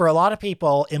also, for a lot of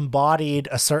people, embodied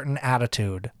a certain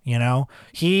attitude, you know?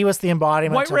 He was the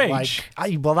embodiment White of rage.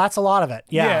 well, that's a lot of it.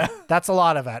 Yeah, that's a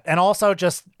lot of it. And also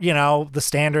just, you know, the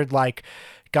standard, like,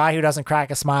 guy who doesn't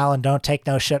crack a smile and don't take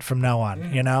no shit from no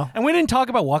one, you know? And we didn't talk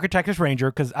about Walker Texas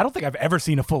Ranger because I don't think I've ever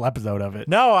seen a full episode of it.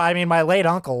 No, I mean, my late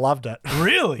uncle loved it.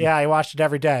 Really? Yeah, he watched it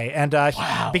every day. And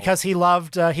because he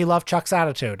loved Chuck's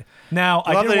attitude. Now,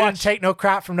 I did watch didn't take no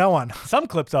crap from no one. some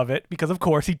clips of it because, of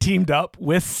course, he teamed up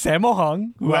with Sammo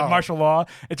Hung, who had martial law.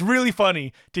 It's really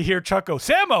funny to hear Chuck go,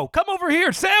 Sammo, come over here,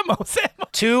 Sammo, Sammo.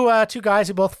 Two guys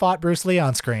who both fought Bruce Lee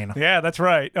on screen. Yeah, that's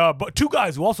right. But two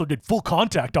guys who also did full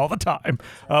contact all the time.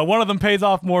 One of them pays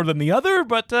off more than the other,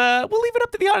 but we'll leave it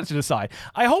up to the audience to decide.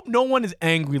 I hope no one is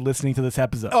angry listening to this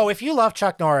episode. Oh, if you love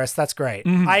Chuck Norris, that's great.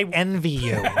 I envy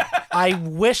you. I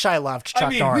wish I loved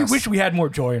Chuck Norris. We wish we had more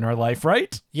joy in our life,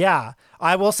 right? Yeah.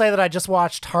 I will say that I just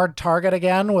watched Hard Target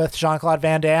again with Jean-Claude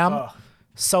Van Damme.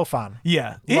 So fun.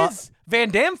 Yeah. Is Van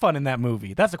Damme fun in that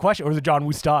movie? That's the question. Or is it John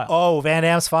Woo style? Oh, Van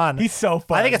Damme's fun. He's so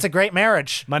fun. I think it's a great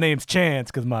marriage. My name's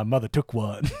Chance because my mother took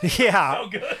one. Yeah. So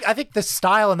good. I think the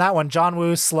style in that one, John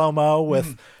Woo's slow-mo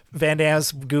with Van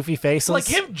Damme's goofy faces. Like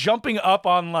him jumping up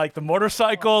on like the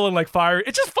motorcycle and like fire.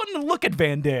 It's just fun to look at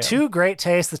Van Damme. Two great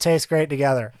tastes that taste great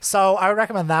together. So I would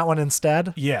recommend that one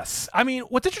instead. Yes. I mean,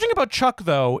 what's interesting about Chuck,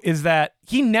 though, is that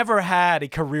he never had a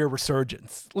career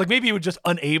resurgence. Like, maybe he was just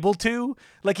unable to.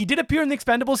 Like, he did appear in The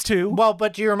Expendables 2. Well,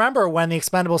 but do you remember when The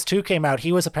Expendables 2 came out,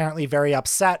 he was apparently very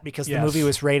upset because the movie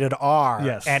was rated R.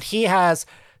 Yes. And he has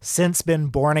since been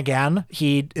born again.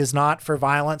 He is not for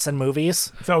violence in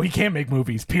movies. So he can't make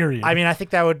movies, period. I mean, I think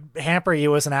that would hamper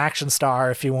you as an action star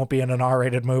if you won't be in an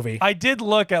R-rated movie. I did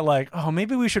look at like, oh,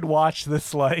 maybe we should watch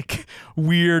this like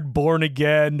weird born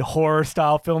again horror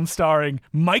style film starring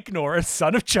Mike Norris,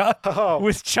 son of Chuck,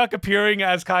 with Chuck appearing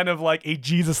as kind of like a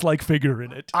Jesus-like figure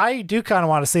in it. I do kind of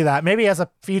want to see that. Maybe as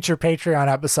a future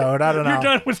Patreon episode. I don't know. You're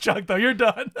done with Chuck, though. You're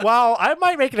done. Well, I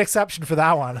might make an exception for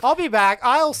that one. I'll be back.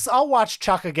 I'll watch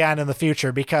Chuck again in the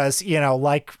future because, you know,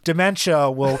 like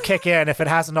dementia will kick in if it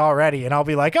hasn't already. And I'll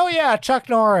be like, oh yeah, Chuck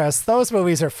Norris. Those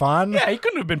movies are fun. Yeah, he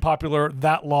couldn't have been popular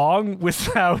that long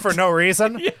without... For no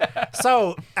reason. Yeah.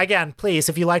 So again, please,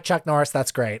 if you like Chuck Norris,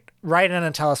 that's great. Write in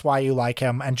and tell us why you like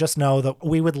him, and just know that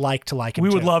we would like to like him.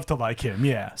 We would love to like him,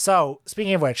 yeah. So,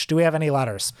 speaking of which, do we have any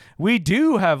letters? We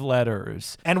do have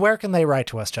letters. And where can they write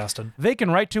to us, Justin? They can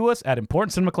write to us at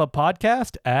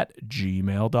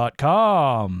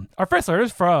importantcinemaclubpodcast@gmail.com. Our first letter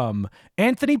is from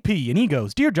Anthony P. And he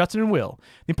goes, Dear Justin and Will,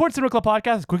 the Important Cinema Club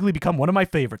podcast has quickly become one of my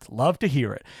favorites. Love to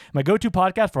hear it. My go-to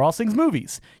podcast for all things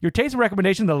movies. Your taste and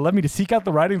recommendation that led me to seek out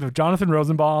the writings of Jonathan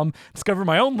Rosenbaum, discover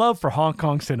my own love for Hong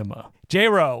Kong cinema.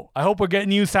 J-Ro, I hope we're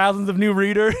getting you thousands of new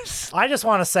readers. I just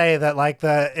want to say that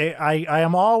I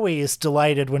am always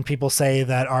delighted when people say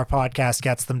that our podcast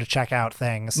gets them to check out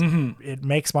things. It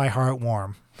makes my heart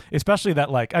warm. Especially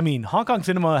that, like, I mean, Hong Kong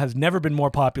cinema has never been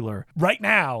more popular right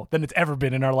now than it's ever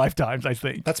been in our lifetimes, I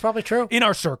think. That's probably true. In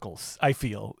our circles, I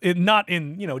feel. Not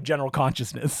in, general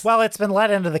consciousness. Well, it's been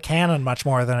let into the canon much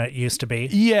more than it used to be.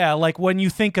 Yeah, like when you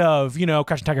think of,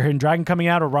 Crouching Tiger, Hidden Dragon coming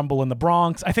out or Rumble in the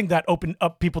Bronx, I think that opened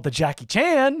up people to Jackie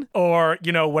Chan or,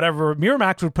 whatever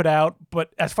Miramax would put out.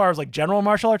 But as far as, like, general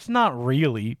martial arts, not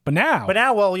really. But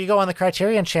now, well, you go on the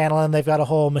Criterion channel and they've got a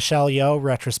whole Michelle Yeoh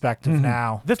retrospective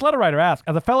now. This letter writer asks,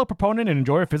 as a fellow proponent and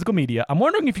enjoyer of physical media, I'm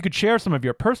wondering if you could share some of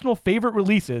your personal favorite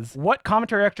releases. What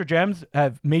commentary extra gems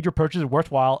have made your purchases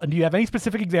worthwhile? And do you have any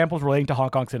specific examples relating to Hong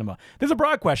Kong cinema? This is a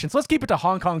broad question, so let's keep it to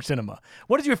Hong Kong cinema.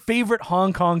 What is your favorite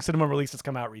Hong Kong cinema release that's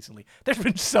come out recently? There's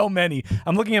been so many.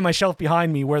 I'm looking at my shelf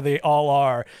behind me where they all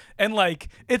are. And like,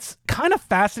 it's kind of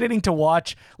fascinating to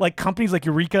watch like companies like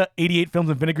Eureka, 88 Films,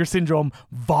 and Vinegar Syndrome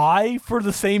vie for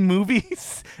the same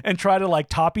movies and try to like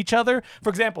top each other. For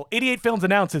example, 88 Films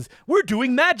announces, we're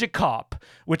doing Magic Cop,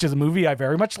 which is a movie I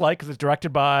very much like because it's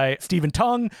directed by Stephen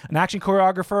Tung, an action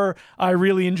choreographer I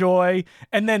really enjoy.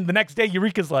 And then the next day,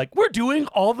 Eureka's like, we're doing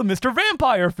all the Mr.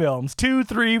 Vampire films, 2,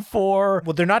 3, 4.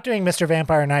 Well, they're not doing Mr.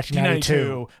 Vampire in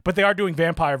 1992. But they are doing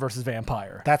Vampire versus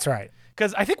Vampire. That's right.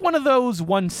 Because I think one of those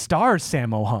one stars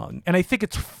Sammo Hung, and I think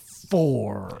it's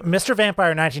 4. Mr. Vampire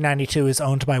 1992 is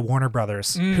owned by Warner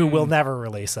Brothers, who will never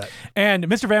release it. And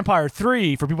Mr. Vampire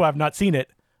 3, for people who have not seen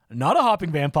it, not a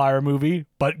hopping vampire movie,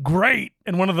 but great.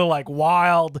 And one of the like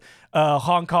wild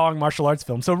Hong Kong martial arts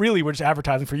film. So really, we're just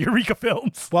advertising for Eureka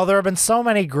Films. Well, there have been so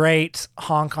many great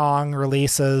Hong Kong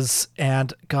releases,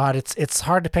 and God, it's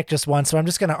hard to pick just one. So I'm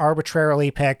just going to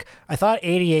arbitrarily pick. I thought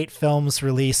 88 Films'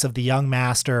 release of The Young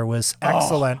Master was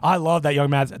excellent. Oh, I love that Young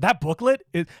Master. That booklet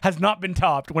has not been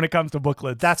topped when it comes to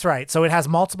booklets. That's right. So it has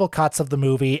multiple cuts of the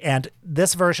movie, and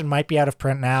this version might be out of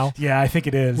print now. Yeah, I think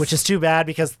it is. Which is too bad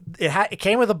because it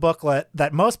came with a booklet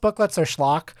that most booklets are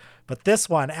schlock. But this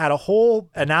one had a whole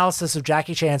analysis of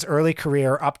Jackie Chan's early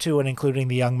career up to and including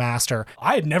The Young Master.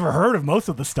 I had never heard of most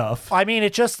of the stuff. I mean,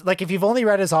 it just, like, if you've only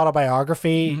read his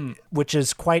autobiography, which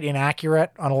is quite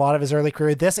inaccurate on a lot of his early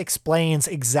career, this explains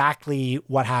exactly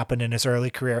what happened in his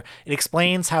early career. It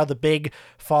explains how the big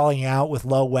falling out with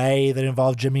Lo Wei that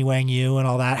involved Jimmy Wang Yu and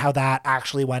all that, how that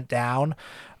actually went down.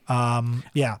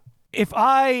 Yeah. If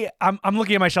I'm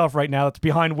looking at my shelf right now, it's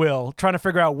behind Will, trying to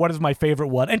figure out what is my favorite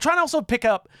one, and trying to also pick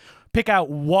out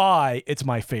why it's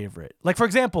my favorite. Like, for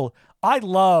example, I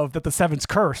love that The Seventh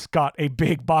Curse got a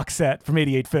big box set from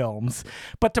 88 Films,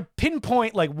 but to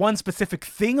pinpoint like one specific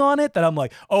thing on it that I'm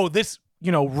like, oh, this,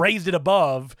 raised it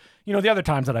above, the other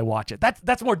times that I watch it.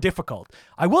 That's more difficult.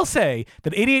 I will say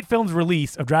that 88 Films'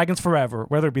 release of Dragons Forever,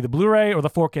 whether it be the Blu-ray or the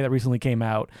 4K that recently came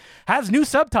out, has new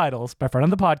subtitles by friend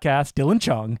of the podcast, Dylan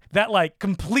Chung, that like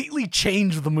completely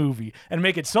change the movie and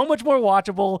make it so much more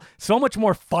watchable, so much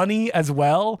more funny as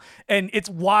well. And it's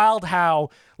wild how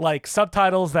like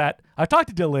subtitles that I talked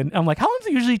to Dylan, I'm like, how long does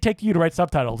it usually take you to write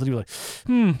subtitles? And he was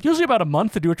like, usually about a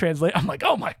month to do a translation. I'm like,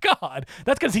 oh my God.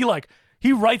 That's because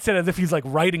he writes it as if he's like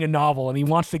writing a novel and he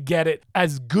wants to get it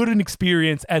as good an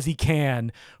experience as he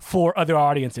can for other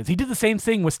audiences. He did the same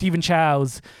thing with Stephen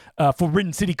Chow's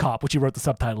Forbidden City Cop, which he wrote the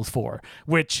subtitles for,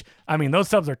 which, I mean, those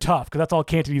subs are tough because that's all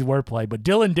Cantonese wordplay, but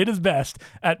Dylan did his best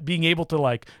at being able to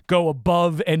like go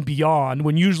above and beyond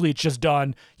when usually it's just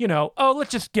done,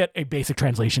 let's just get a basic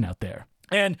translation out there.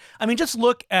 And I mean, just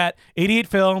look at 88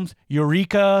 Films,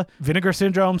 Eureka, Vinegar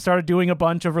Syndrome started doing a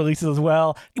bunch of releases as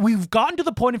well. We've gotten to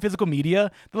the point in physical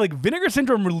media that like Vinegar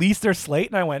Syndrome released their slate,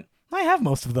 and I went, I have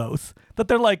most of those. That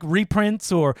they're like reprints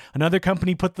or another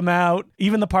company put them out.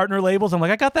 Even the partner labels, I'm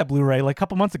like, I got that Blu-ray like a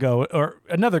couple months ago, or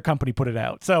another company put it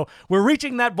out. So we're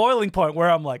reaching that boiling point where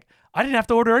I'm like, I didn't have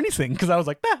to order anything because I was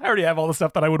like, I already have all the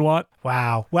stuff that I would want.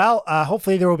 Wow. Well,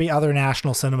 hopefully there will be other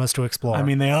national cinemas to explore. I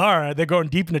mean, they are. They're going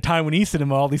deep into Taiwanese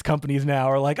cinema. All these companies now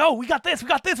are like, oh, we got this, we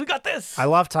got this, we got this. I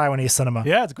love Taiwanese cinema.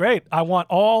 Yeah, it's great. I want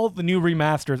all the new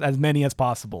remasters, as many as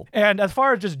possible. And as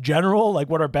far as just general, like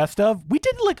what our best of, we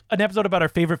did like an episode about our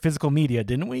favorite physical media,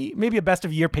 didn't we? Maybe a best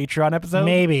of year Patreon episode?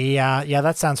 Maybe, yeah. Yeah,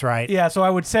 that sounds right. Yeah, so I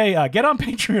would say get on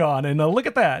Patreon and look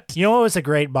at that. You know what was a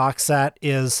great box set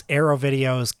is Arrow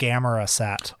Video's Gamera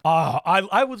set.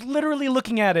 I was literally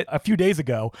looking at it a few days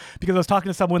ago because I was talking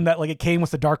to someone that like it came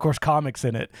with the Dark Horse comics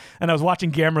in it, and I was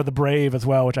watching Gamera the Brave as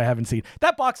well, which I haven't seen.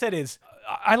 That box set is,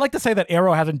 I like to say that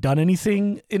Arrow hasn't done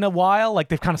anything in a while, like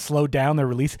they've kind of slowed down their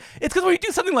release. It's because when you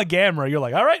do something like Gamera, you're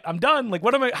like, all right, I'm done. Like,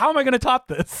 how am I going to top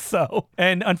this? So,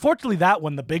 and unfortunately that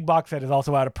one, the big box set is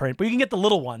also out of print, but you can get the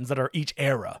little ones that are each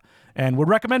era. And would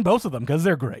recommend both of them because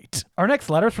they're great. Our next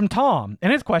letter is from Tom,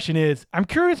 and his question is, I'm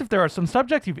curious if there are some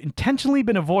subjects you've intentionally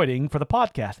been avoiding for the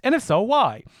podcast, and if so,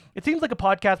 why? It seems like a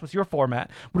podcast with your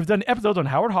format would have done episodes on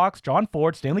Howard Hawks, John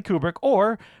Ford, Stanley Kubrick,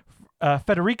 or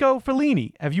Federico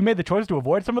Fellini. Have you made the choice to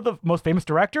avoid some of the most famous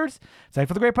directors? Thanks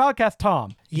for the great podcast,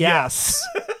 Tom. Yes.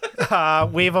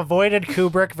 We've avoided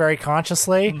Kubrick very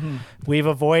consciously. We've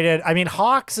avoided,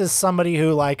 Hawks is somebody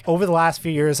who, like, over the last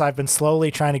few years, I've been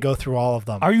slowly trying to go through all of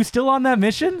them. Are you still on that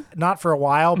mission? Not for a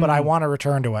while, but I want to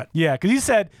return to it. Yeah, because you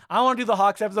said, I want to do the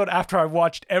Hawks episode after I've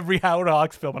watched every Howard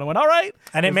Hawks film. And I went, all right.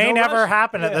 And it may never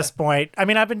happen at this point. I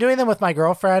mean, I've been doing them with my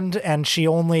girlfriend, and she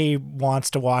only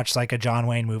wants to watch, like, a John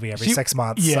Wayne movie every 6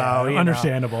 months. Yeah, so,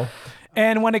 understandable.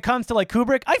 And when it comes to like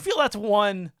Kubrick, I feel that's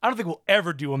one, I don't think we'll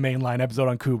ever do a mainline episode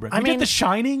on Kubrick. We did The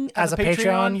Shining as a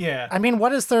Patreon. Yeah. I mean,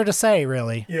 what is there to say,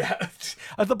 really? Yeah.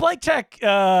 The Blake Tech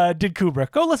did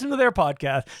Kubrick. Go listen to their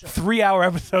podcast. 3-hour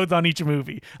episodes on each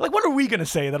movie. Like, what are we going to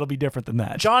say that'll be different than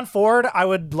that? John Ford, I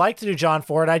would like to do John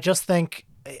Ford. I just think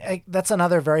that's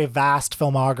another very vast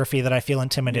filmography that I feel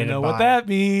intimidated by. You know what that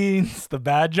means? The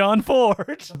bad John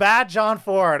Ford. Bad John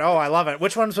Ford. Oh, I love it.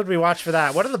 Which ones would we watch for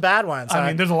that? What are the bad ones? I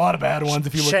mean, there's a lot of bad ones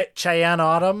if you look. Cheyenne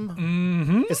Autumn?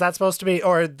 Mm-hmm. Is that supposed to be?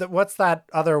 Or what's that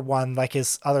other one, like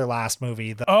his other last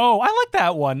movie? Oh, I like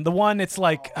that one. The one, it's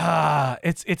like,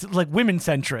 it's like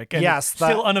women-centric and yes,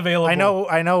 still unavailable.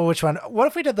 I know which one. What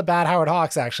if we did the bad Howard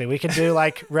Hawks, actually? We could do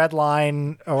like Red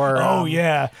Line or... oh,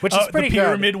 yeah. Which is pretty good. The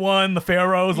Pyramid good. one, the Pharaoh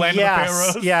Pharaohs, Land of the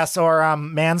Pharaohs. Yes, or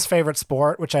Man's Favorite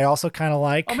Sport, which I also kind of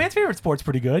like. Oh, Man's Favorite Sport's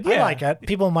pretty good. Yeah. I like it.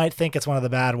 People might think it's one of the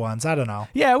bad ones. I don't know.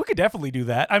 Yeah, we could definitely do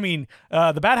that. I mean,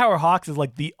 the Bad Howard Hawks is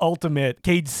like the ultimate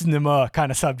cage cinema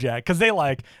kind of subject because they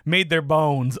like made their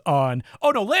bones on,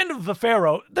 Land of the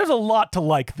Pharaoh. There's a lot to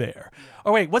like there.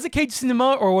 Or wait, was it cage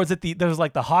cinema or was it there was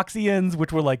like the Hawksians,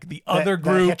 which were like the other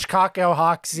group? The Hitchcocko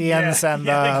Hawksians and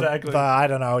exactly. the, I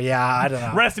don't know. Yeah, I don't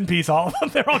know. Rest in peace, all of them.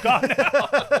 They're all gone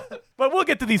now. But we'll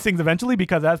get to these things eventually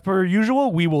because as per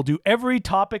usual, we will do every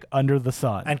topic under the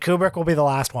sun. And Kubrick will be the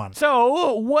last one.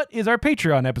 So what is our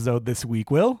Patreon episode this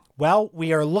week, Will? Well,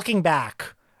 we are looking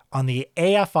back on the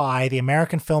AFI, the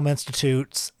American Film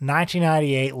Institute's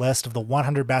 1998 list of the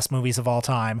 100 best movies of all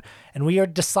time, and we are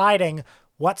deciding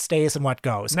what stays and what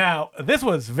goes. Now, this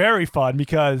was very fun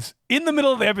because in the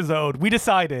middle of the episode, we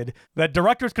decided that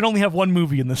directors can only have one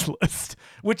movie in this list,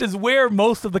 which is where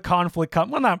most of the conflict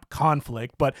well, not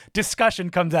conflict, but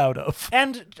discussion comes out of.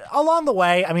 And along the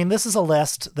way, I mean, this is a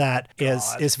list that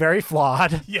is very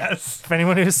flawed. Yes. If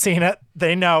anyone who's seen it,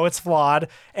 they know it's flawed.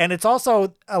 And it's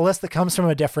also a list that comes from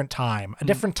a different time in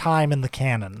the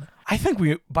canon. I think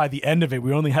by the end of it,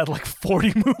 we only had like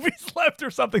 40 movies left or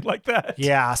something like that.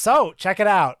 Yeah, so check it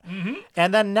out. Mm-hmm.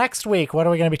 And then next week, what are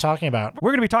we going to be talking about?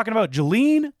 We're going to be talking about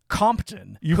Jolene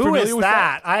Compton. Who is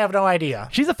that? I have no idea.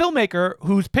 She's a filmmaker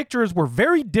whose pictures were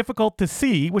very difficult to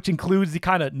see, which includes the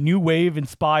kind of new wave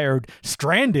inspired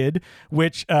Stranded,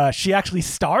 which she actually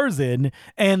stars in,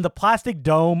 and The Plastic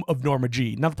Dome of Norma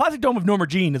Jean. Now, The Plastic Dome of Norma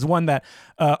Jean is one that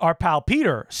our pal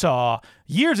Peter saw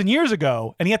years and years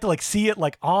ago, and he had to like see it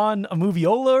like on a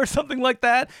moviola or something like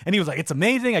that, and he was like, it's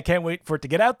amazing, I can't wait for it to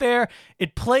get out there.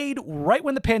 It played right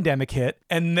when the pandemic hit,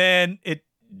 and then it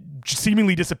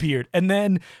seemingly disappeared. And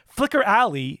then Flickr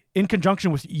Alley, in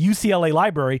conjunction with UCLA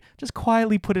Library, just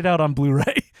quietly put it out on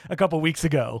Blu-ray a couple weeks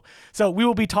ago. So we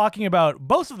will be talking about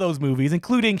both of those movies,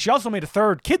 including she also made a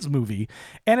third kids movie.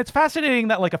 And it's fascinating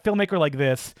that like a filmmaker like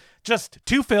this, just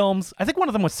 2 films, I think one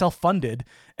of them was self-funded,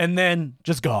 and then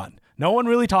just gone. No one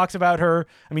really talks about her.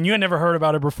 I mean, you had never heard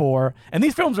about her before. And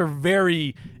these films are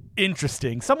very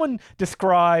interesting. Someone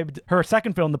described her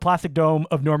second film, The Plastic Dome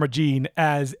of Norma Jean,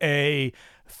 as a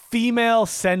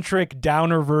female-centric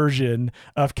downer version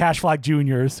of Cash Flag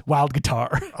Jr.'s Wild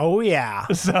Guitar. Oh, yeah.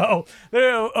 So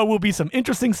there will be some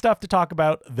interesting stuff to talk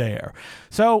about there.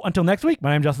 So until next week,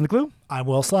 my name's Justin DeClue. I'm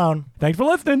Will Sloan. Thanks for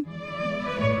listening.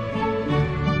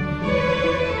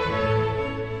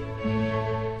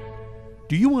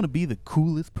 Do you want to be the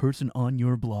coolest person on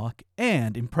your block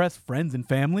and impress friends and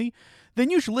family? Then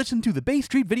you should listen to the Bay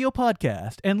Street Video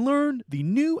Podcast and learn the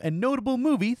new and notable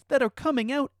movies that are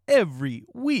coming out every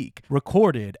week,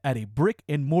 recorded at a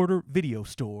brick-and-mortar video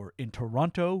store in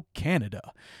Toronto,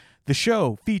 Canada. The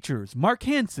show features Mark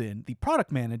Hansen, the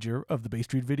product manager of the Bay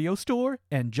Street Video Store,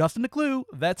 and Justin DeClue,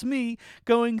 that's me,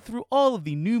 going through all of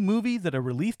the new movies that are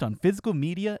released on physical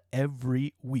media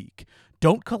every week.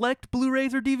 Don't collect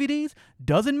Blu-rays or DVDs?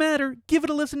 Doesn't matter. Give it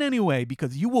a listen anyway,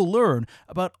 because you will learn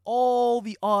about all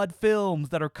the odd films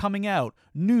that are coming out,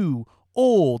 new,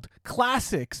 old,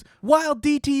 classics, wild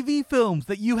DTV films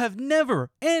that you have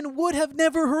never and would have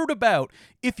never heard about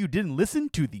if you didn't listen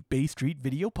to the Bay Street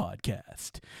Video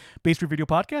Podcast. Bay Street Video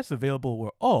Podcast is available where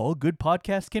all good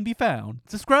podcasts can be found.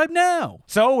 Subscribe now.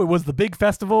 So it was the big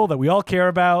festival that we all care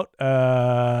about.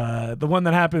 The one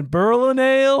that happened,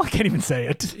 Berlinale. I can't even say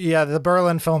it. Yeah, the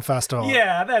Berlin Film Festival.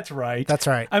 Yeah, that's right. That's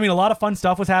right. I mean, a lot of fun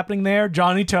stuff was happening there.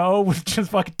 Johnny Toe was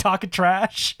just fucking talking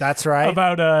trash. That's right.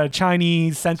 About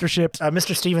Chinese censorship.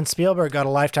 Mr. Steven Spielberg got a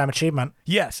Lifetime Achievement.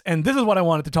 Yes, and this is what I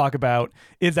wanted to talk about,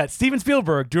 is that Steven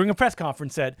Spielberg, during a press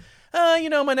conference, said,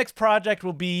 my next project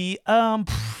will be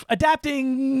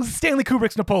adapting Stanley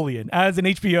Kubrick's Napoleon as an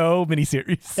HBO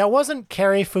miniseries. Now, wasn't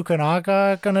Cary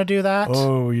Fukunaga going to do that?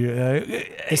 Oh, yeah.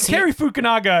 Cary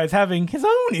Fukunaga is having his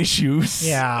own issues.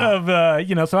 Yeah.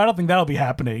 So I don't think that'll be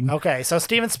happening. Okay, so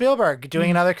Steven Spielberg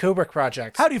doing another Kubrick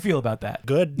project. How do you feel about that?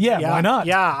 Good. Yeah, why not?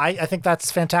 Yeah, I think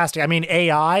that's fantastic. I mean,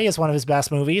 AI is one of his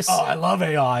best movies. Oh, I love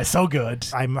AI. So good.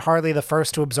 I'm hardly the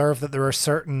first to observe that there are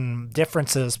certain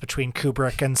differences between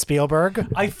Kubrick and Spielberg.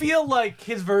 I feel like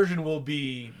his version will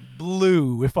be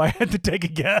blue, if I had to take a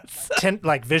guess.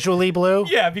 Like visually blue?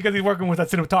 Yeah, because he's working with a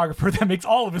cinematographer that makes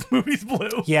all of his movies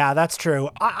blue. Yeah, that's true.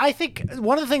 I think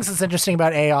one of the things that's interesting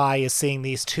about AI is seeing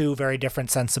these two very different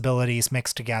sensibilities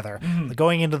mixed together. Mm-hmm.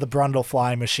 Going into the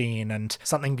Brundlefly machine and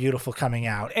something beautiful coming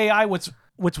out. AI, what's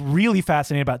really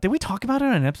fascinating about, did we talk about it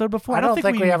on an episode before? I don't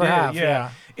think we ever have. Yeah.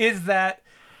 Is that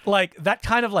like that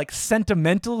kind of like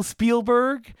sentimental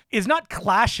Spielberg is not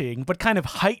clashing, but kind of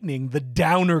heightening the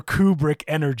downer Kubrick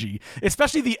energy,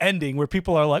 especially the ending where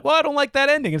people are like, well, I don't like that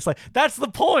ending. It's like, that's the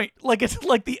point. Like, it's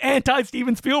like the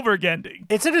anti-Steven Spielberg ending.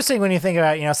 It's interesting when you think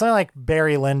about, something like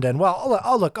Barry Lyndon. Well,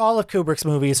 look, all of Kubrick's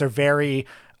movies are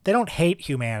they don't hate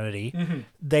humanity. Mm-hmm.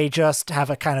 They just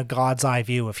have a kind of God's eye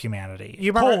view of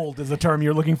humanity. Cold is the term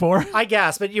you're looking for. I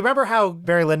guess, but you remember how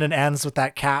Barry Lyndon ends with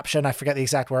that caption? I forget the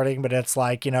exact wording, but it's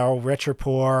like, rich or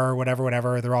poor,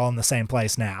 whatever, they're all in the same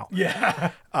place now.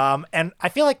 Yeah. And I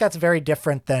feel like that's very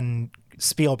different than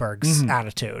Spielberg's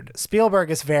attitude. Spielberg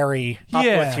is very up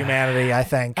with humanity, I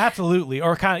think. Absolutely.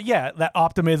 Or kind of, that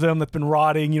optimism that's been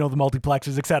rotting, the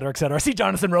multiplexes, et cetera, et cetera. I see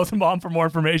Jonathan Rosenbaum for more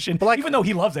information, but even though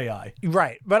he loves AI.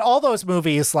 Right. But all those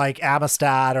movies like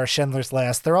Amistad or Schindler's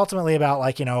List, they're ultimately about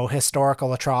like,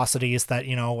 historical atrocities that,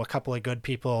 a couple of good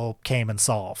people came and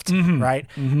solved. Mm-hmm. Right.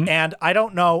 Mm-hmm. And I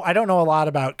don't know a lot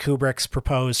about Kubrick's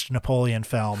proposed Napoleon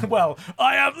film. Well,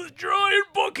 I have the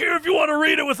giant book here if you want to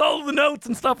read it with all the notes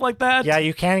and stuff like that. Yeah,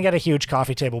 you can get a huge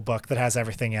coffee table book that has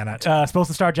everything in it. Supposed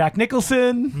to star Jack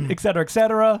Nicholson, et cetera, et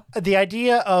cetera. The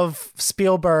idea of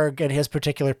Spielberg and his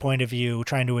particular point of view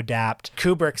trying to adapt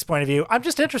Kubrick's point of view, I'm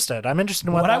just interested. I'm interested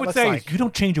in what that looks like. What I would say is you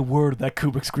don't change a word of that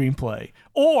Kubrick screenplay.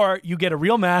 Or you get a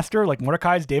real master like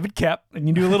Mordecai's David Koepp, and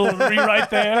you do a little rewrite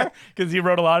there because he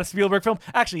wrote a lot of Spielberg films.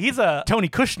 Actually, he's a Tony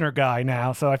Kushner guy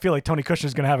now, so I feel like Tony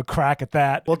Kushner's going to have a crack at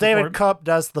that. Well, David Koepp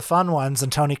does the fun ones,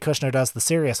 and Tony Kushner does the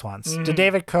serious ones. Did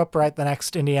David Koepp write the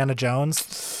next Indiana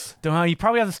Jones? Don't know. He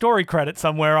probably has a story credit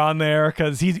somewhere on there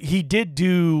because he did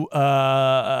do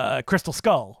Crystal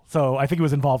Skull, so I think he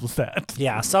was involved with that.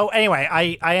 Yeah. So anyway,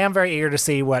 I am very eager to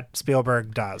see what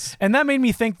Spielberg does. And that made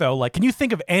me think though, like, can you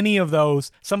think of any of those?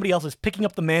 Somebody else is picking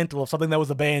up the mantle of something that was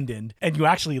abandoned, and you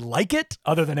actually like it,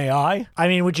 other than AI? I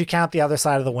mean, would you count The Other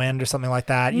Side of the Wind or something like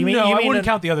that? I wouldn't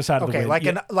count The Other Side of the Wind.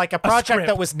 Okay, like a project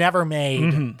that was never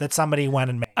made that somebody went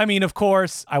and made. I mean, of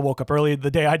course, I woke up early the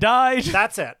day I died.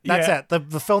 That's it. That's it.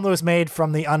 The film that was made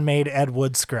from the unmade Ed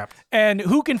Wood script. And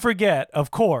who can forget, of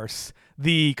course,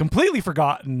 the completely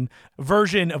forgotten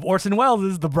version of Orson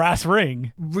Welles' The Brass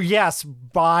Ring. Yes,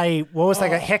 by, what was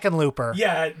that, Hickenlooper.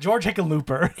 Yeah, George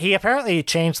Hickenlooper. He apparently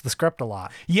changed the script a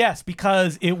lot. Yes,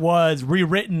 because it was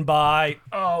rewritten by,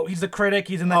 he's the critic,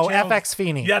 he's in that channel. FX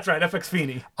Feeney. That's right, FX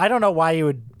Feeney. I don't know why you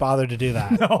would bother to do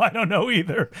that. No, I don't know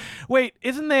either. Wait,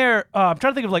 isn't there, I'm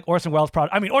trying to think of like Orson Welles'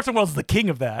 project. I mean, Orson Welles is the king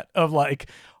of that, of like,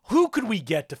 who could we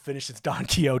get to finish this Don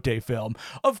Quixote film?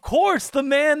 Of course, the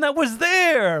man that was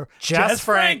there, Jess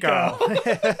Franco.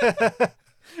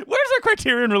 Where's our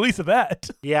Criterion release of that?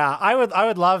 Yeah, I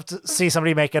would love to see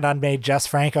somebody make an unmade Jess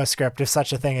Franco script if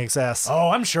such a thing exists. Oh,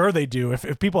 I'm sure they do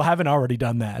if people haven't already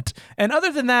done that. And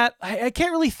other than that, I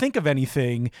can't really think of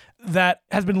anything that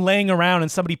has been laying around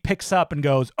and somebody picks up and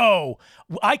goes, oh,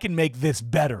 I can make this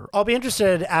better. I'll be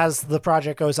interested as the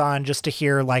project goes on just to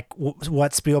hear like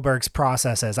what Spielberg's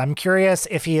process is. I'm curious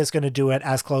if he is going to do it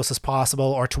as close as possible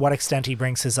or to what extent he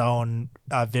brings his own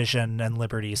vision and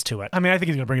liberties to it. I mean, I think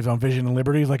he's going to bring his own vision and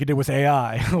liberties like he did with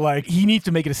AI. Like, he needs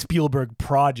to make it a Spielberg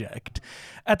project.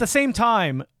 At the same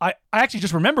time, I actually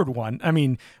just remembered one,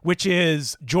 which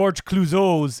is George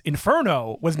Clouzot's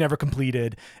Inferno was never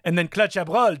completed, and then Claude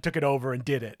Chabrol took it over and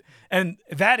did it. And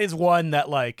that is one that,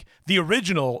 like, the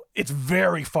original, it's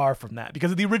very far from that,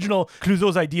 because the original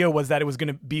Clouzot's idea was that it was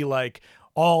going to be, like,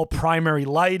 all primary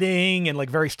lighting and like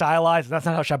very stylized. That's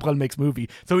not how Chabrol makes movie.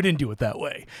 So he didn't do it that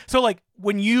way. So like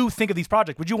when you think of these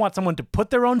projects, would you want someone to put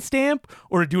their own stamp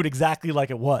or to do it exactly like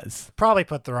it was? Probably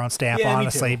put their own stamp,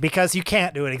 honestly, because you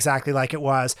can't do it exactly like it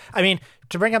was. I mean,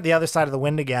 to bring up The Other Side of the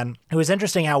Wind again, it was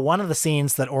interesting how one of the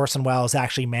scenes that Orson Welles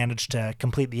actually managed to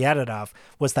complete the edit of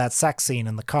was that sex scene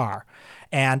in the car.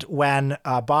 And when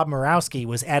Bob Murawski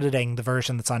was editing the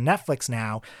version that's on Netflix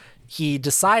now, he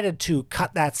decided to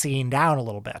cut that scene down a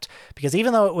little bit because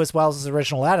even though it was Welles'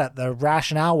 original edit, the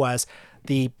rationale was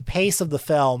the pace of the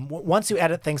film. Once you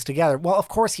edit things together, well, of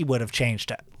course he would have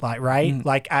changed it, right?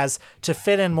 Like as to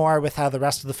fit in more with how the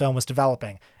rest of the film was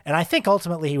developing. And I think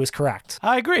ultimately he was correct.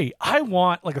 I agree. I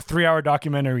want like a 3-hour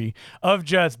documentary of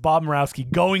just Bob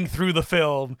Murawski going through the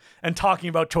film and talking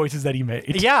about choices that he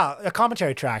made. Yeah, a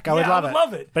commentary track. I would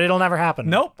love it. But it'll never happen.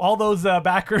 Nope. All those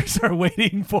backers are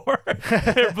waiting for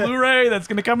their Blu-ray that's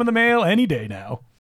going to come in the mail any day now.